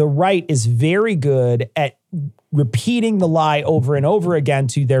the right is very good at repeating the lie over and over again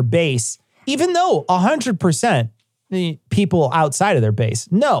to their base, even though 100% the people outside of their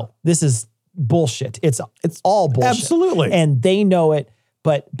base know this is bullshit. It's all bullshit. Absolutely. And they know it,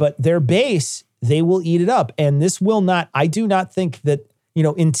 but their base, they will eat it up. And this will not, I do not think that,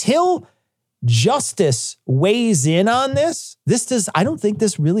 until justice weighs in on this, I don't think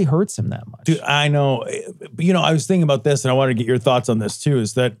this really hurts him that much. Dude, I know. I was thinking about this and I wanted to get your thoughts on this too,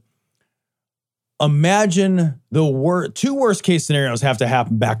 is that imagine the 2 worst case scenarios have to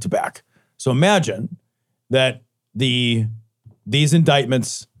happen back to back. So imagine that these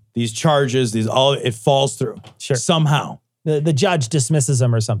indictments, these charges, it falls through. Sure. Somehow. The judge dismisses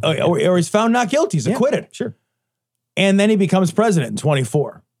him or something. Or he's found not guilty. He's acquitted. Sure. And then he becomes president in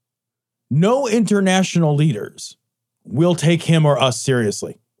 2024. No international leaders will take him or us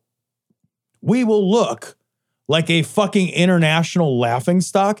seriously. We will look like a fucking international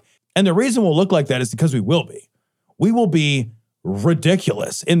laughingstock. And the reason we'll look like that is because we will be. We will be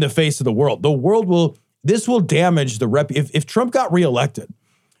ridiculous in the face of the world. This will damage if Trump got reelected,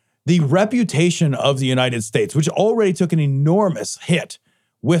 the reputation of the United States, which already took an enormous hit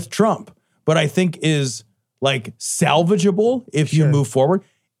with Trump, but I think is like salvageable if you move forward.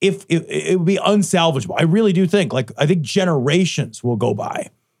 If it would be unsalvageable. I really do think, I think generations will go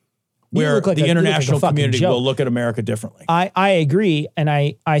by where the international community will look at America differently. I agree. And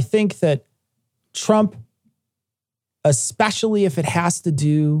I think that Trump, especially if it has to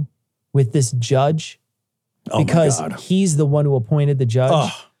do with this judge, because he's the one who appointed the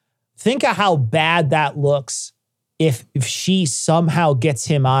judge. Think of how bad that looks if she somehow gets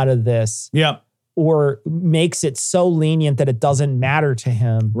him out of this. Yeah. Or makes it so lenient that it doesn't matter to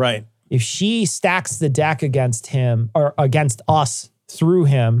him. Right. If she stacks the deck against him or against us through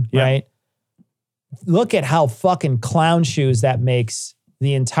him, right? Look at how fucking clown shoes that makes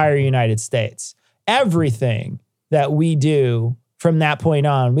the entire United States. Everything that we do from that point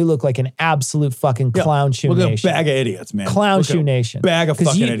on, we look like an absolute fucking clown shoe nation. A bag of idiots, man. Clown shoe nation. Bag of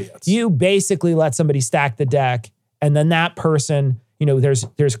fucking idiots. You basically let somebody stack the deck, and then that person,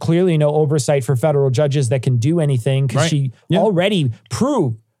 there's clearly no oversight for federal judges that can do anything because she already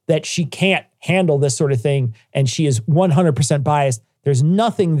proved that she can't handle this sort of thing, and she is 100% biased. There's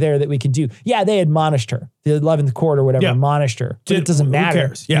nothing there that we can do. Yeah, they admonished her. The 11th court or whatever admonished her. But it doesn't matter. Who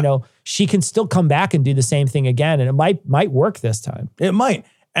cares? Yeah. She can still come back and do the same thing again, and it might work this time. It might.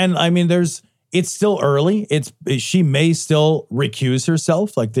 And I mean, it's still early. She may still recuse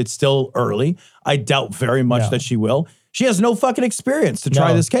herself. It's still early. I doubt very much that she will. She has no fucking experience to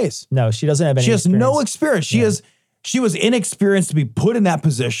try this case. No, she doesn't have any experience. She has no experience. She was inexperienced to be put in that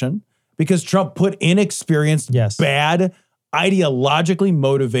position because Trump put inexperienced, bad, ideologically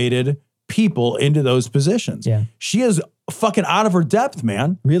motivated people into those positions. Yeah. She is fucking out of her depth,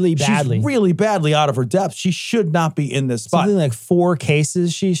 man. Really badly. She's really badly out of her depth. She should not be in this spot. Something like 4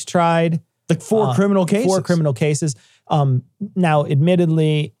 cases she's tried. Like 4 criminal cases. 4 criminal cases. Now,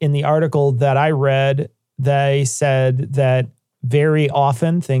 admittedly, in the article that I read, they said that very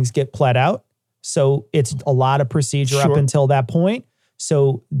often things get pled out. So it's a lot of procedure up until that point.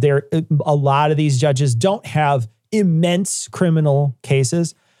 So a lot of these judges don't have immense criminal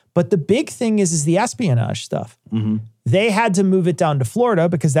cases. But the big thing is the espionage stuff. Mm-hmm. They had to move it down to Florida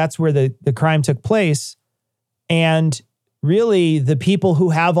because that's where the crime took place. And really, the people who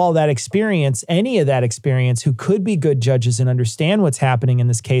have all that experience, any of that experience, who could be good judges and understand what's happening in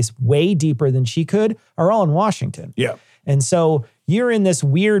this case way deeper than she could, are all in Washington. Yeah. And so you're in this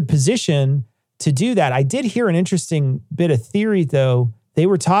weird position to do that. I did hear an interesting bit of theory, though. They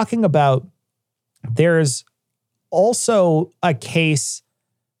were talking about there's also a case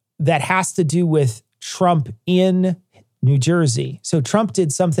that has to do with Trump in New Jersey. So Trump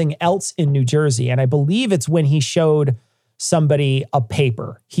did something else in New Jersey, and I believe it's when he showed somebody a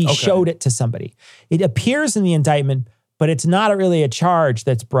paper. He showed it to somebody. It appears in the indictment, but it's not really a charge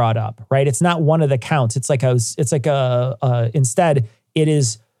that's brought up, right? It's not one of the counts. It's like instead it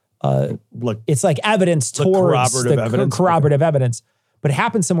is it's like evidence towards corroborative evidence. But it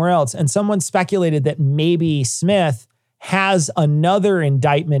happened somewhere else, and someone speculated that maybe Smith has another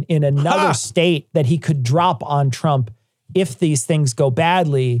indictment in another state that he could drop on Trump if these things go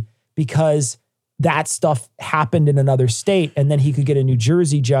badly, because that stuff happened in another state, and then he could get a New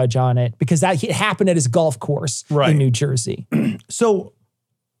Jersey judge on it because it happened at his golf course in New Jersey. So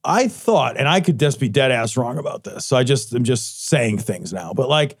I thought, and I could just be dead ass wrong about this, so I'm just saying things now, but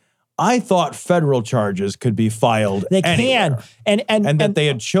like, I thought federal charges could be filed. They anywhere, can, and that they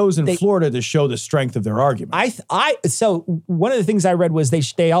had chosen Florida to show the strength of their argument. So one of the things I read was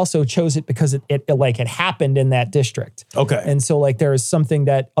they also chose it because it happened in that district. Okay, and so like there is something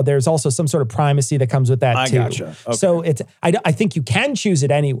that there's also some sort of primacy that comes with that too. Gotcha. Okay. So I think you can choose it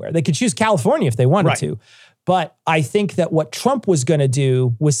anywhere. They could choose California if they wanted to. But I think that what Trump was going to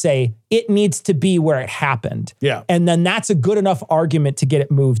do was say it needs to be where it happened. Yeah. And then that's a good enough argument to get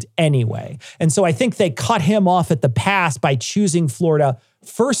it moved anyway. And so I think they cut him off at the pass by choosing Florida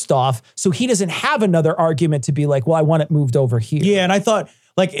first off, so he doesn't have another argument to be like, well, I want it moved over here. Yeah, and I thought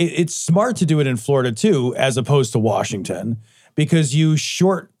like it's smart to do it in Florida too, as opposed to Washington, because you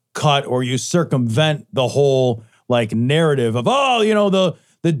shortcut or you circumvent the whole like narrative of, oh, you know,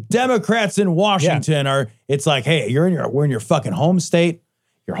 the Democrats in Washington are, it's like, hey, we're in your fucking home state,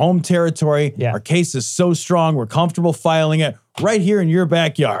 your home territory. Yeah. Our case is so strong. We're comfortable filing it right here in your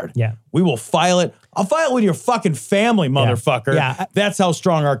backyard. Yeah. We will file it. I'll file it with your fucking family, motherfucker. Yeah. That's how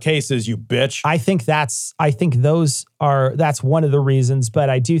strong our case is, you bitch. I think that's one of the reasons,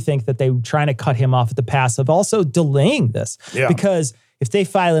 but I do think that they're trying to cut him off at the pass of also delaying this. Yeah. Because if they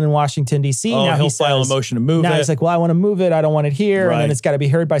file it in Washington, D.C., now he'll file a motion to move it. Now he's like, well, I want to move it. I don't want it here. Right. And then it's got to be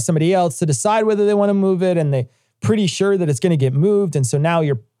heard by somebody else to decide whether they want to move it. And they're pretty sure that it's going to get moved. And so now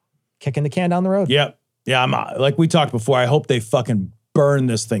you're kicking the can down the road. Yep. Yeah, like we talked before, I hope they fucking burn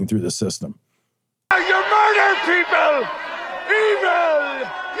this thing through the system. You murder people! Evil!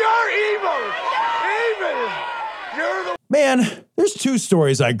 You're evil! Evil! You're the... Man, there's two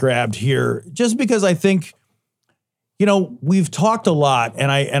stories I grabbed here just because I think, you know, we've talked a lot,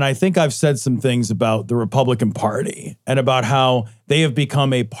 and I think I've said some things about the Republican Party and about how they have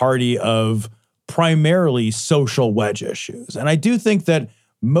become a party of primarily social wedge issues. And I do think that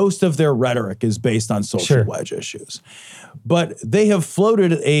most of their rhetoric is based on social wedge issues. But they have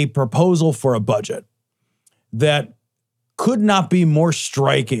floated a proposal for a budget that could not be more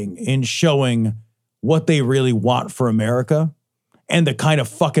striking in showing what they really want for America and the kind of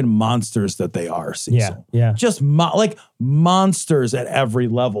fucking monsters that they are, Cecil. Yeah. Just like monsters at every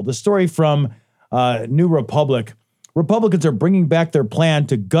level. The story from New Republic, Republicans are bringing back their plan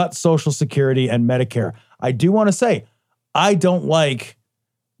to gut Social Security and Medicare. I do want to say, I don't like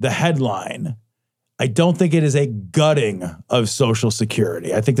the headline. I don't think it is a gutting of Social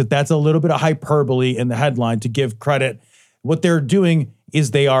Security. I think that that's a little bit of hyperbole in the headline to give credit. What they're doing is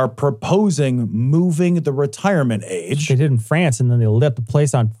they are proposing moving the retirement age. They did in France, and then they lit the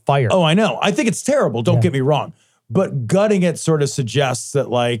place on fire. Oh, I know. I think it's terrible. Don't get me wrong. But gutting it sort of suggests that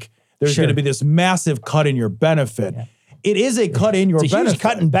like there's going to be this massive cut in your benefit. Yeah. It is a cut in your benefit. It's a huge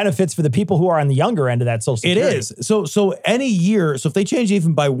cut in benefits for the people who are on the younger end of that Social Security. It is. So any year, so if they change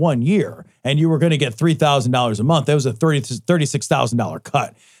even by 1 year and you were going to get $3,000 a month, that was a $36,000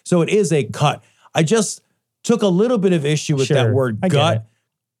 cut. So it is a cut. I just took a little bit of issue with that word gut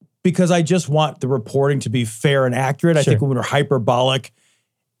because I just want the reporting to be fair and accurate. I think when we're hyperbolic,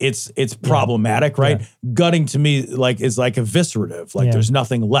 it's problematic, right? Yeah. Gutting to me is like eviscerative, like there's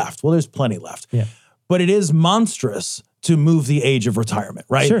nothing left. Well, there's plenty left. Yeah. But it is monstrous to move the age of retirement,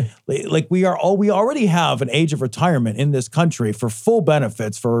 right? Sure. Like we already have an age of retirement in this country for full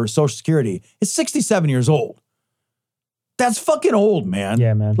benefits for Social Security. It's 67 years old. That's fucking old, man.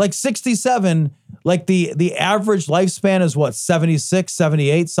 Yeah, man. Like 67, like the average lifespan is what, 76,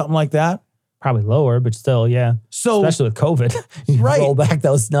 78, something like that? Probably lower, but still, yeah. So especially with COVID, you roll back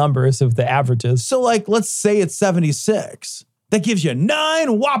those numbers of the averages. So like, let's say it's 76. That gives you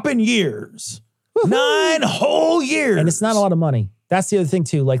 9 whopping years. Woo-hoo. 9 whole years. And it's not a lot of money. That's the other thing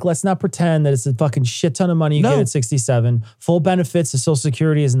too. Like, let's not pretend that it's a fucking shit ton of money you get at 67. Full benefits to Social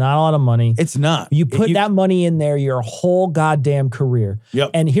Security is not a lot of money. It's not. You put that money in there your whole goddamn career.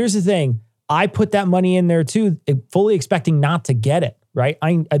 Yep. And here's the thing. I put that money in there too, fully expecting not to get it. Right?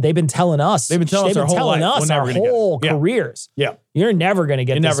 They've been telling us. They've been telling us our whole careers. Yeah. You're never going to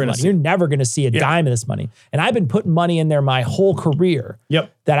get this money. You're never going to see a dime of this money. And I've been putting money in there my whole career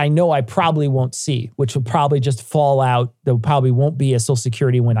that I know I probably won't see, which will probably just fall out. There probably won't be a Social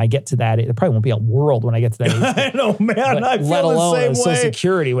Security when I get to that age. There probably won't be a world when I get to that age. I know, man. I feel let alone the same a Social way.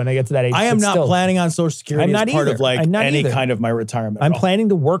 Security when I get to that age. I am not planning on Social Security as part of like any kind of my retirement. I'm planning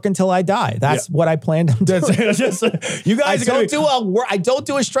to work until I die. That's what I planned on doing. You guys I don't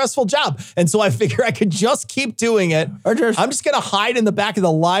do a stressful job. And so I figure I could just keep doing it. I'm just going to hide in the back of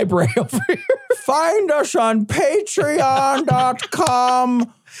the library over here. Find us on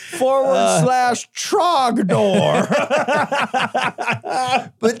patreon.com /Trogdor.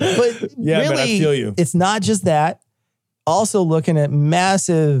 but Yeah, really, man, I feel you. It's not just that. Also looking at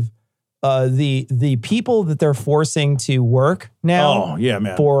massive, the people that they're forcing to work now Oh, yeah,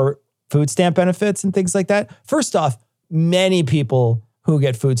 man. for food stamp benefits and things like that. First off, many people who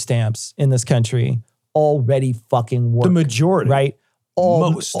get food stamps in this country already fucking work. The majority. Right?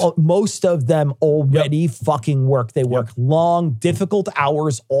 Most of them already fucking work. They work long, difficult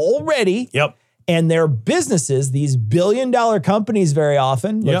hours already. Yep. And their businesses, these billion-dollar companies very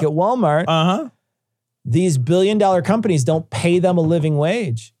often, look at Walmart. Uh-huh. These billion-dollar companies don't pay them a living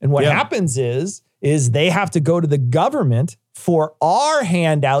wage. And what happens is they have to go to the government for our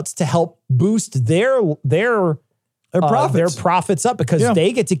handouts to help boost their profits up because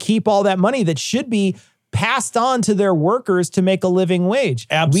they get to keep all that money that should be passed on to their workers to make a living wage.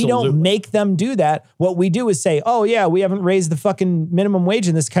 Absolutely. We don't make them do that. What we do is say, oh yeah, we haven't raised the fucking minimum wage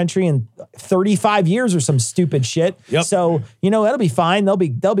in this country in 35 years or some stupid shit. Yep. So, that'll be fine.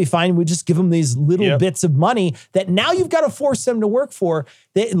 They'll be fine. We just give them these little bits of money that now you've got to force them to work for.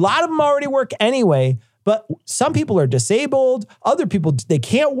 A lot of them already work anyway. But some people are disabled. Other people, they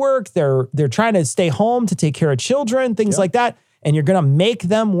can't work. They're trying to stay home to take care of children, things like that. And you're going to make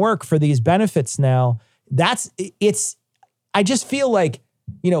them work for these benefits now. I just feel like,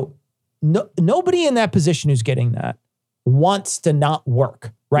 nobody in that position who's getting that wants to not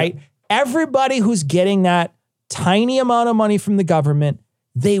work, right? Yep. Everybody who's getting that tiny amount of money from the government,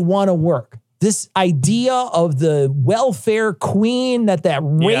 they want to work. This idea of the welfare queen, that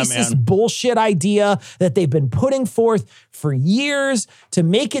racist bullshit idea that they've been putting forth for years to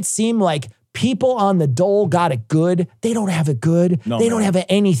make it seem like people on the dole got it good. They don't have it good. They don't have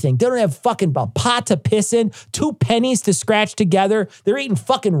anything. They don't have fucking a pot to piss in, 2 pennies to scratch together. They're eating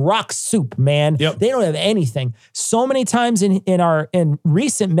fucking rock soup, man. Yep. They don't have anything. So many times in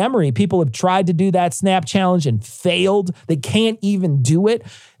recent memory, people have tried to do that SNAP challenge and failed. They can't even do it.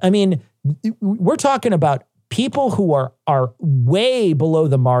 I mean, we're talking about people who are way below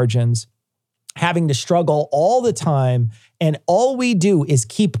the margins, having to struggle all the time. And all we do is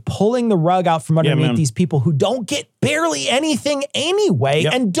keep pulling the rug out from underneath these people who don't get barely anything anyway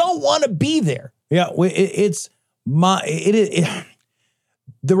and don't want to be there. Yeah,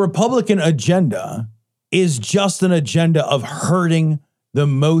 the Republican agenda is just an agenda of hurting the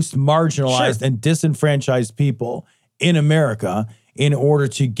most marginalized and disenfranchised people in America in order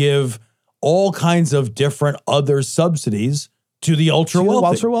to give all kinds of different other subsidies to the ultra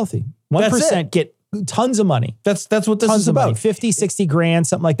wealthy. 1% get tons of money. That's what this tons is of about. Money, 50, 60 grand,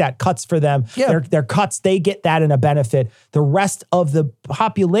 something like that, cuts for them. Yeah. Their cuts, they get that in a benefit. The rest of the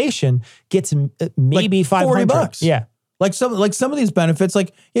population gets maybe like $500. Yeah. Like some of these benefits,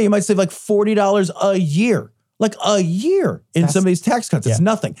 you might save like $40 a year. Like a year in some of these tax cuts. It's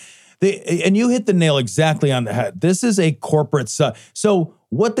nothing. And you hit the nail exactly on the head. This is a corporate so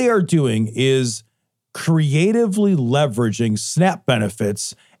what they are doing is creatively leveraging SNAP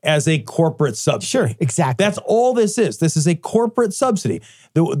benefits as a corporate subsidy. Sure, exactly. That's all this is. This is a corporate subsidy.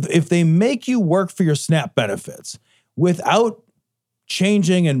 If they make you work for your SNAP benefits without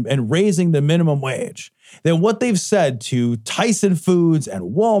changing and raising the minimum wage, then what they've said to Tyson Foods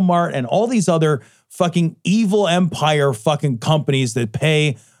and Walmart and all these other fucking evil empire fucking companies that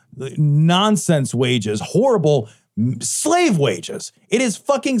pay nonsense wages, horrible slave wages. It's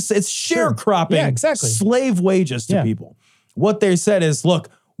sharecropping slave wages to people. What they said is, look,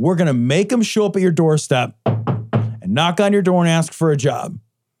 we're going to make them show up at your doorstep and knock on your door and ask for a job.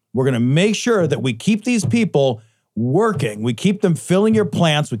 We're going to make sure that we keep these people working. We keep them filling your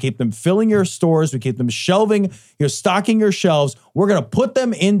plants. We keep them filling your stores. We keep them stocking your shelves. We're going to put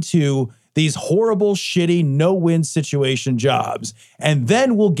them into these horrible, shitty, no-win situation jobs. And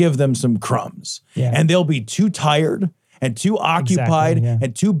then we'll give them some crumbs. Yeah. And they'll be too tired and too occupied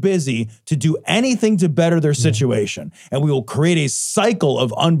and too busy to do anything to better their situation. And we will create a cycle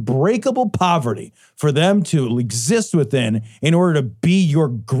of unbreakable poverty for them to exist within in order to be your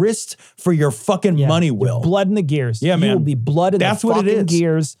grist for your fucking money will. Your blood in the gears. Yeah, man. You will be blood in the fucking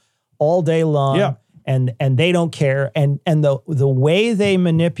gears all day long. Yeah. And they don't care. And the way they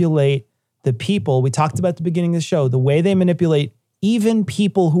manipulate the people, we talked about at the beginning of the show, the way they manipulate even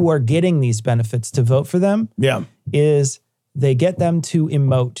people who are getting these benefits to vote for them is they get them to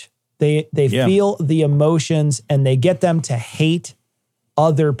emote. They feel the emotions and they get them to hate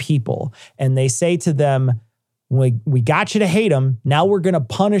other people. And they say to them, we got you to hate them. Now we're going to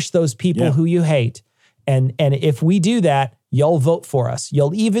punish those people who you hate. And if we do that, you'll vote for us.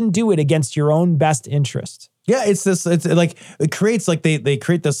 You'll even do it against your own best interest. Yeah, it's like, it creates like, they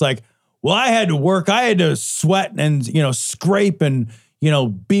create this like, well, I had to work, I had to sweat and, scrape and,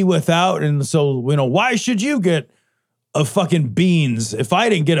 be without. And so, why should you get a fucking beans if I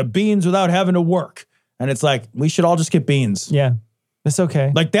didn't get a beans without having to work? And it's like, we should all just get beans. Yeah, it's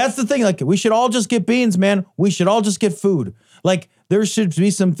okay. Like, that's the thing. Like, we should all just get beans, man. We should all just get food. Like, there should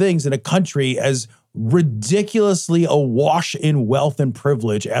be some things in a country as ridiculously awash in wealth and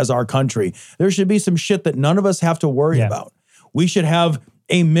privilege as our country. There should be some shit that none of us have to worry about. We should have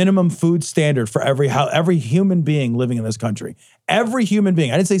a minimum food standard for every human being living in this country. Every human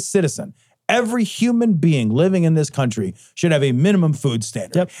being, I didn't say citizen. Every human being living in this country should have a minimum food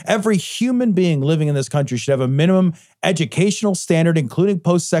standard. Yep. Every human being living in this country should have a minimum educational standard, including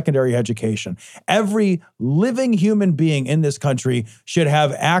post-secondary education. Every living human being in this country should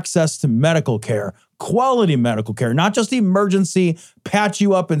have access to medical care, quality medical care, not just emergency, patch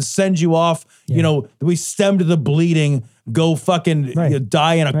you up and send you off. We stemmed the bleeding, go fucking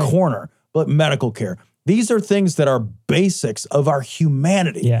die in a corner, but medical care. These are things that are basics of our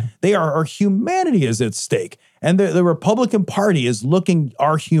humanity. Yeah. Our humanity is at stake. And the Republican Party is looking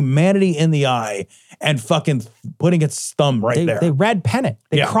our humanity in the eye and fucking putting its thumb there. They red pen it.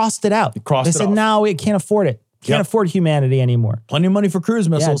 They crossed it out. They said, no, we can't afford it. Can't afford humanity anymore. Plenty of money for cruise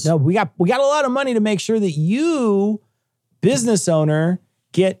missiles. Yeah, no, we got a lot of money to make sure that you, business owner,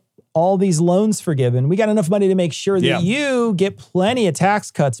 get all these loans forgiven. We got enough money to make sure that you get plenty of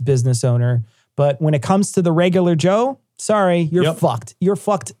tax cuts, business owner. But when it comes to the regular Joe, sorry, you're fucked. You're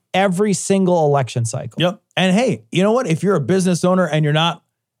fucked every single election cycle. Yep. And hey, you know what? If you're a business owner and you're not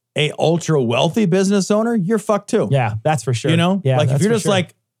a ultra wealthy business owner, you're fucked too. Yeah, that's for sure. Yeah, like if you're just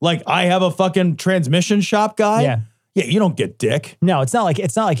like I have a fucking transmission shop guy. Yeah, you don't get dick. No, it's not like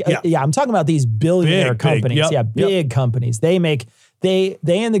I'm talking about these billionaire companies. Big companies. They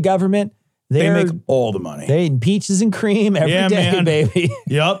in the government, they make all the money. They eat peaches and cream every day, man. baby.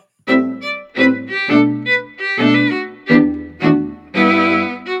 Yep.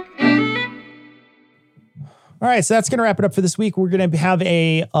 All right, so that's going to wrap it up for this week. We're going to have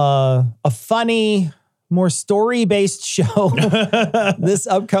a funny, more story-based show this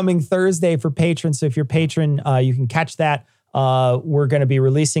upcoming Thursday for patrons. So if you're a patron, you can catch that. We're going to be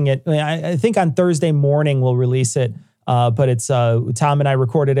releasing it. I think on Thursday morning we'll release it. But it's Tom and I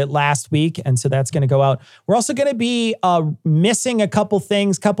recorded it last week, and so that's going to go out. We're also going to be missing a couple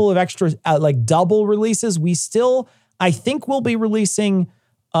things, couple of extra like double releases. I think we'll be releasing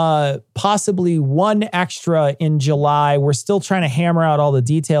possibly one extra in July. We're still trying to hammer out all the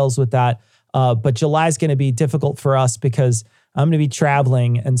details with that. But July is going to be difficult for us because I'm going to be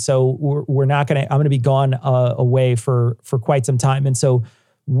traveling. And so I'm going to be gone away for quite some time. And so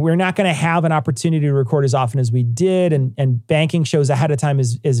we're not going to have an opportunity to record as often as we did. And banking shows ahead of time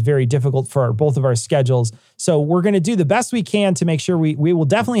is very difficult for both of our schedules. So we're going to do the best we can to make sure we will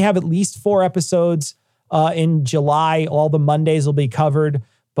definitely have at least 4 episodes in July. All the Mondays will be covered.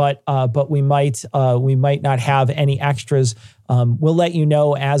 But we might not have any extras. We'll let you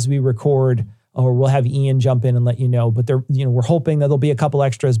know as we record, or we'll have Ian jump in and let you know. But we're hoping that there'll be a couple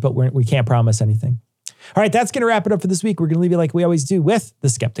extras, but we can't promise anything. All right, that's going to wrap it up for this week. We're going to leave you like we always do with the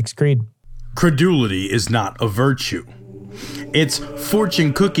Skeptic's Creed. Credulity is not a virtue. It's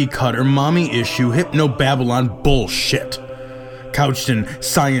fortune cookie cutter, mommy issue, hypno-Babylon bullshit. Couched in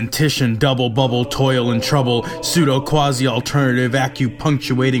scientician, double bubble, toil and trouble, pseudo quasi alternative,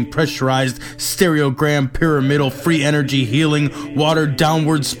 acupunctuating, pressurized, stereogram, pyramidal, free energy healing, water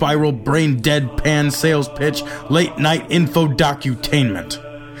downward spiral, brain deadpan, sales pitch, late night info docutainment.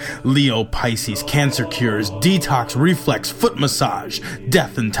 Leo, Pisces, cancer cures, detox, reflex, foot massage,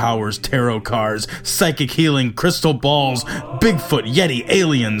 death and towers, tarot cards, psychic healing, crystal balls, Bigfoot, Yeti,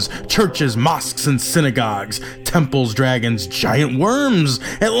 aliens, churches, mosques and synagogues, temples, dragons, giant worms,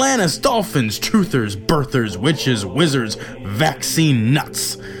 Atlantis, dolphins, truthers, birthers, witches, wizards, vaccine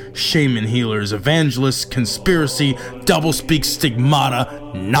nuts, shaman healers, evangelists, conspiracy, doublespeak,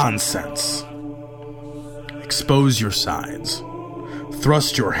 stigmata, nonsense. Expose your sides.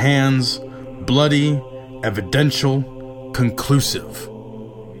 Thrust your hands, bloody, evidential, conclusive.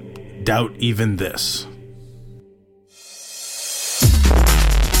 Doubt even this.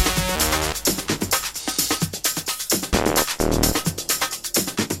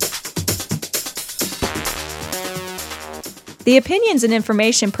 The opinions and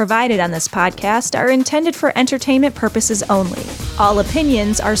information provided on this podcast are intended for entertainment purposes only. All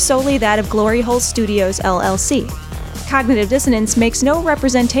opinions are solely that of Glory Hole Studios, LLC. Cognitive Dissonance makes no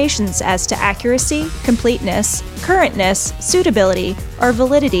representations as to accuracy, completeness, currentness, suitability, or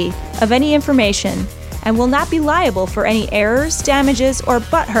validity of any information, and will not be liable for any errors, damages, or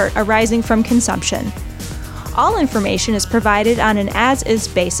butthurt arising from consumption. All information is provided on an as-is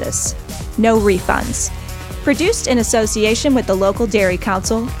basis. No refunds. Produced in association with the local Dairy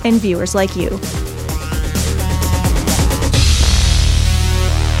Council and viewers like you.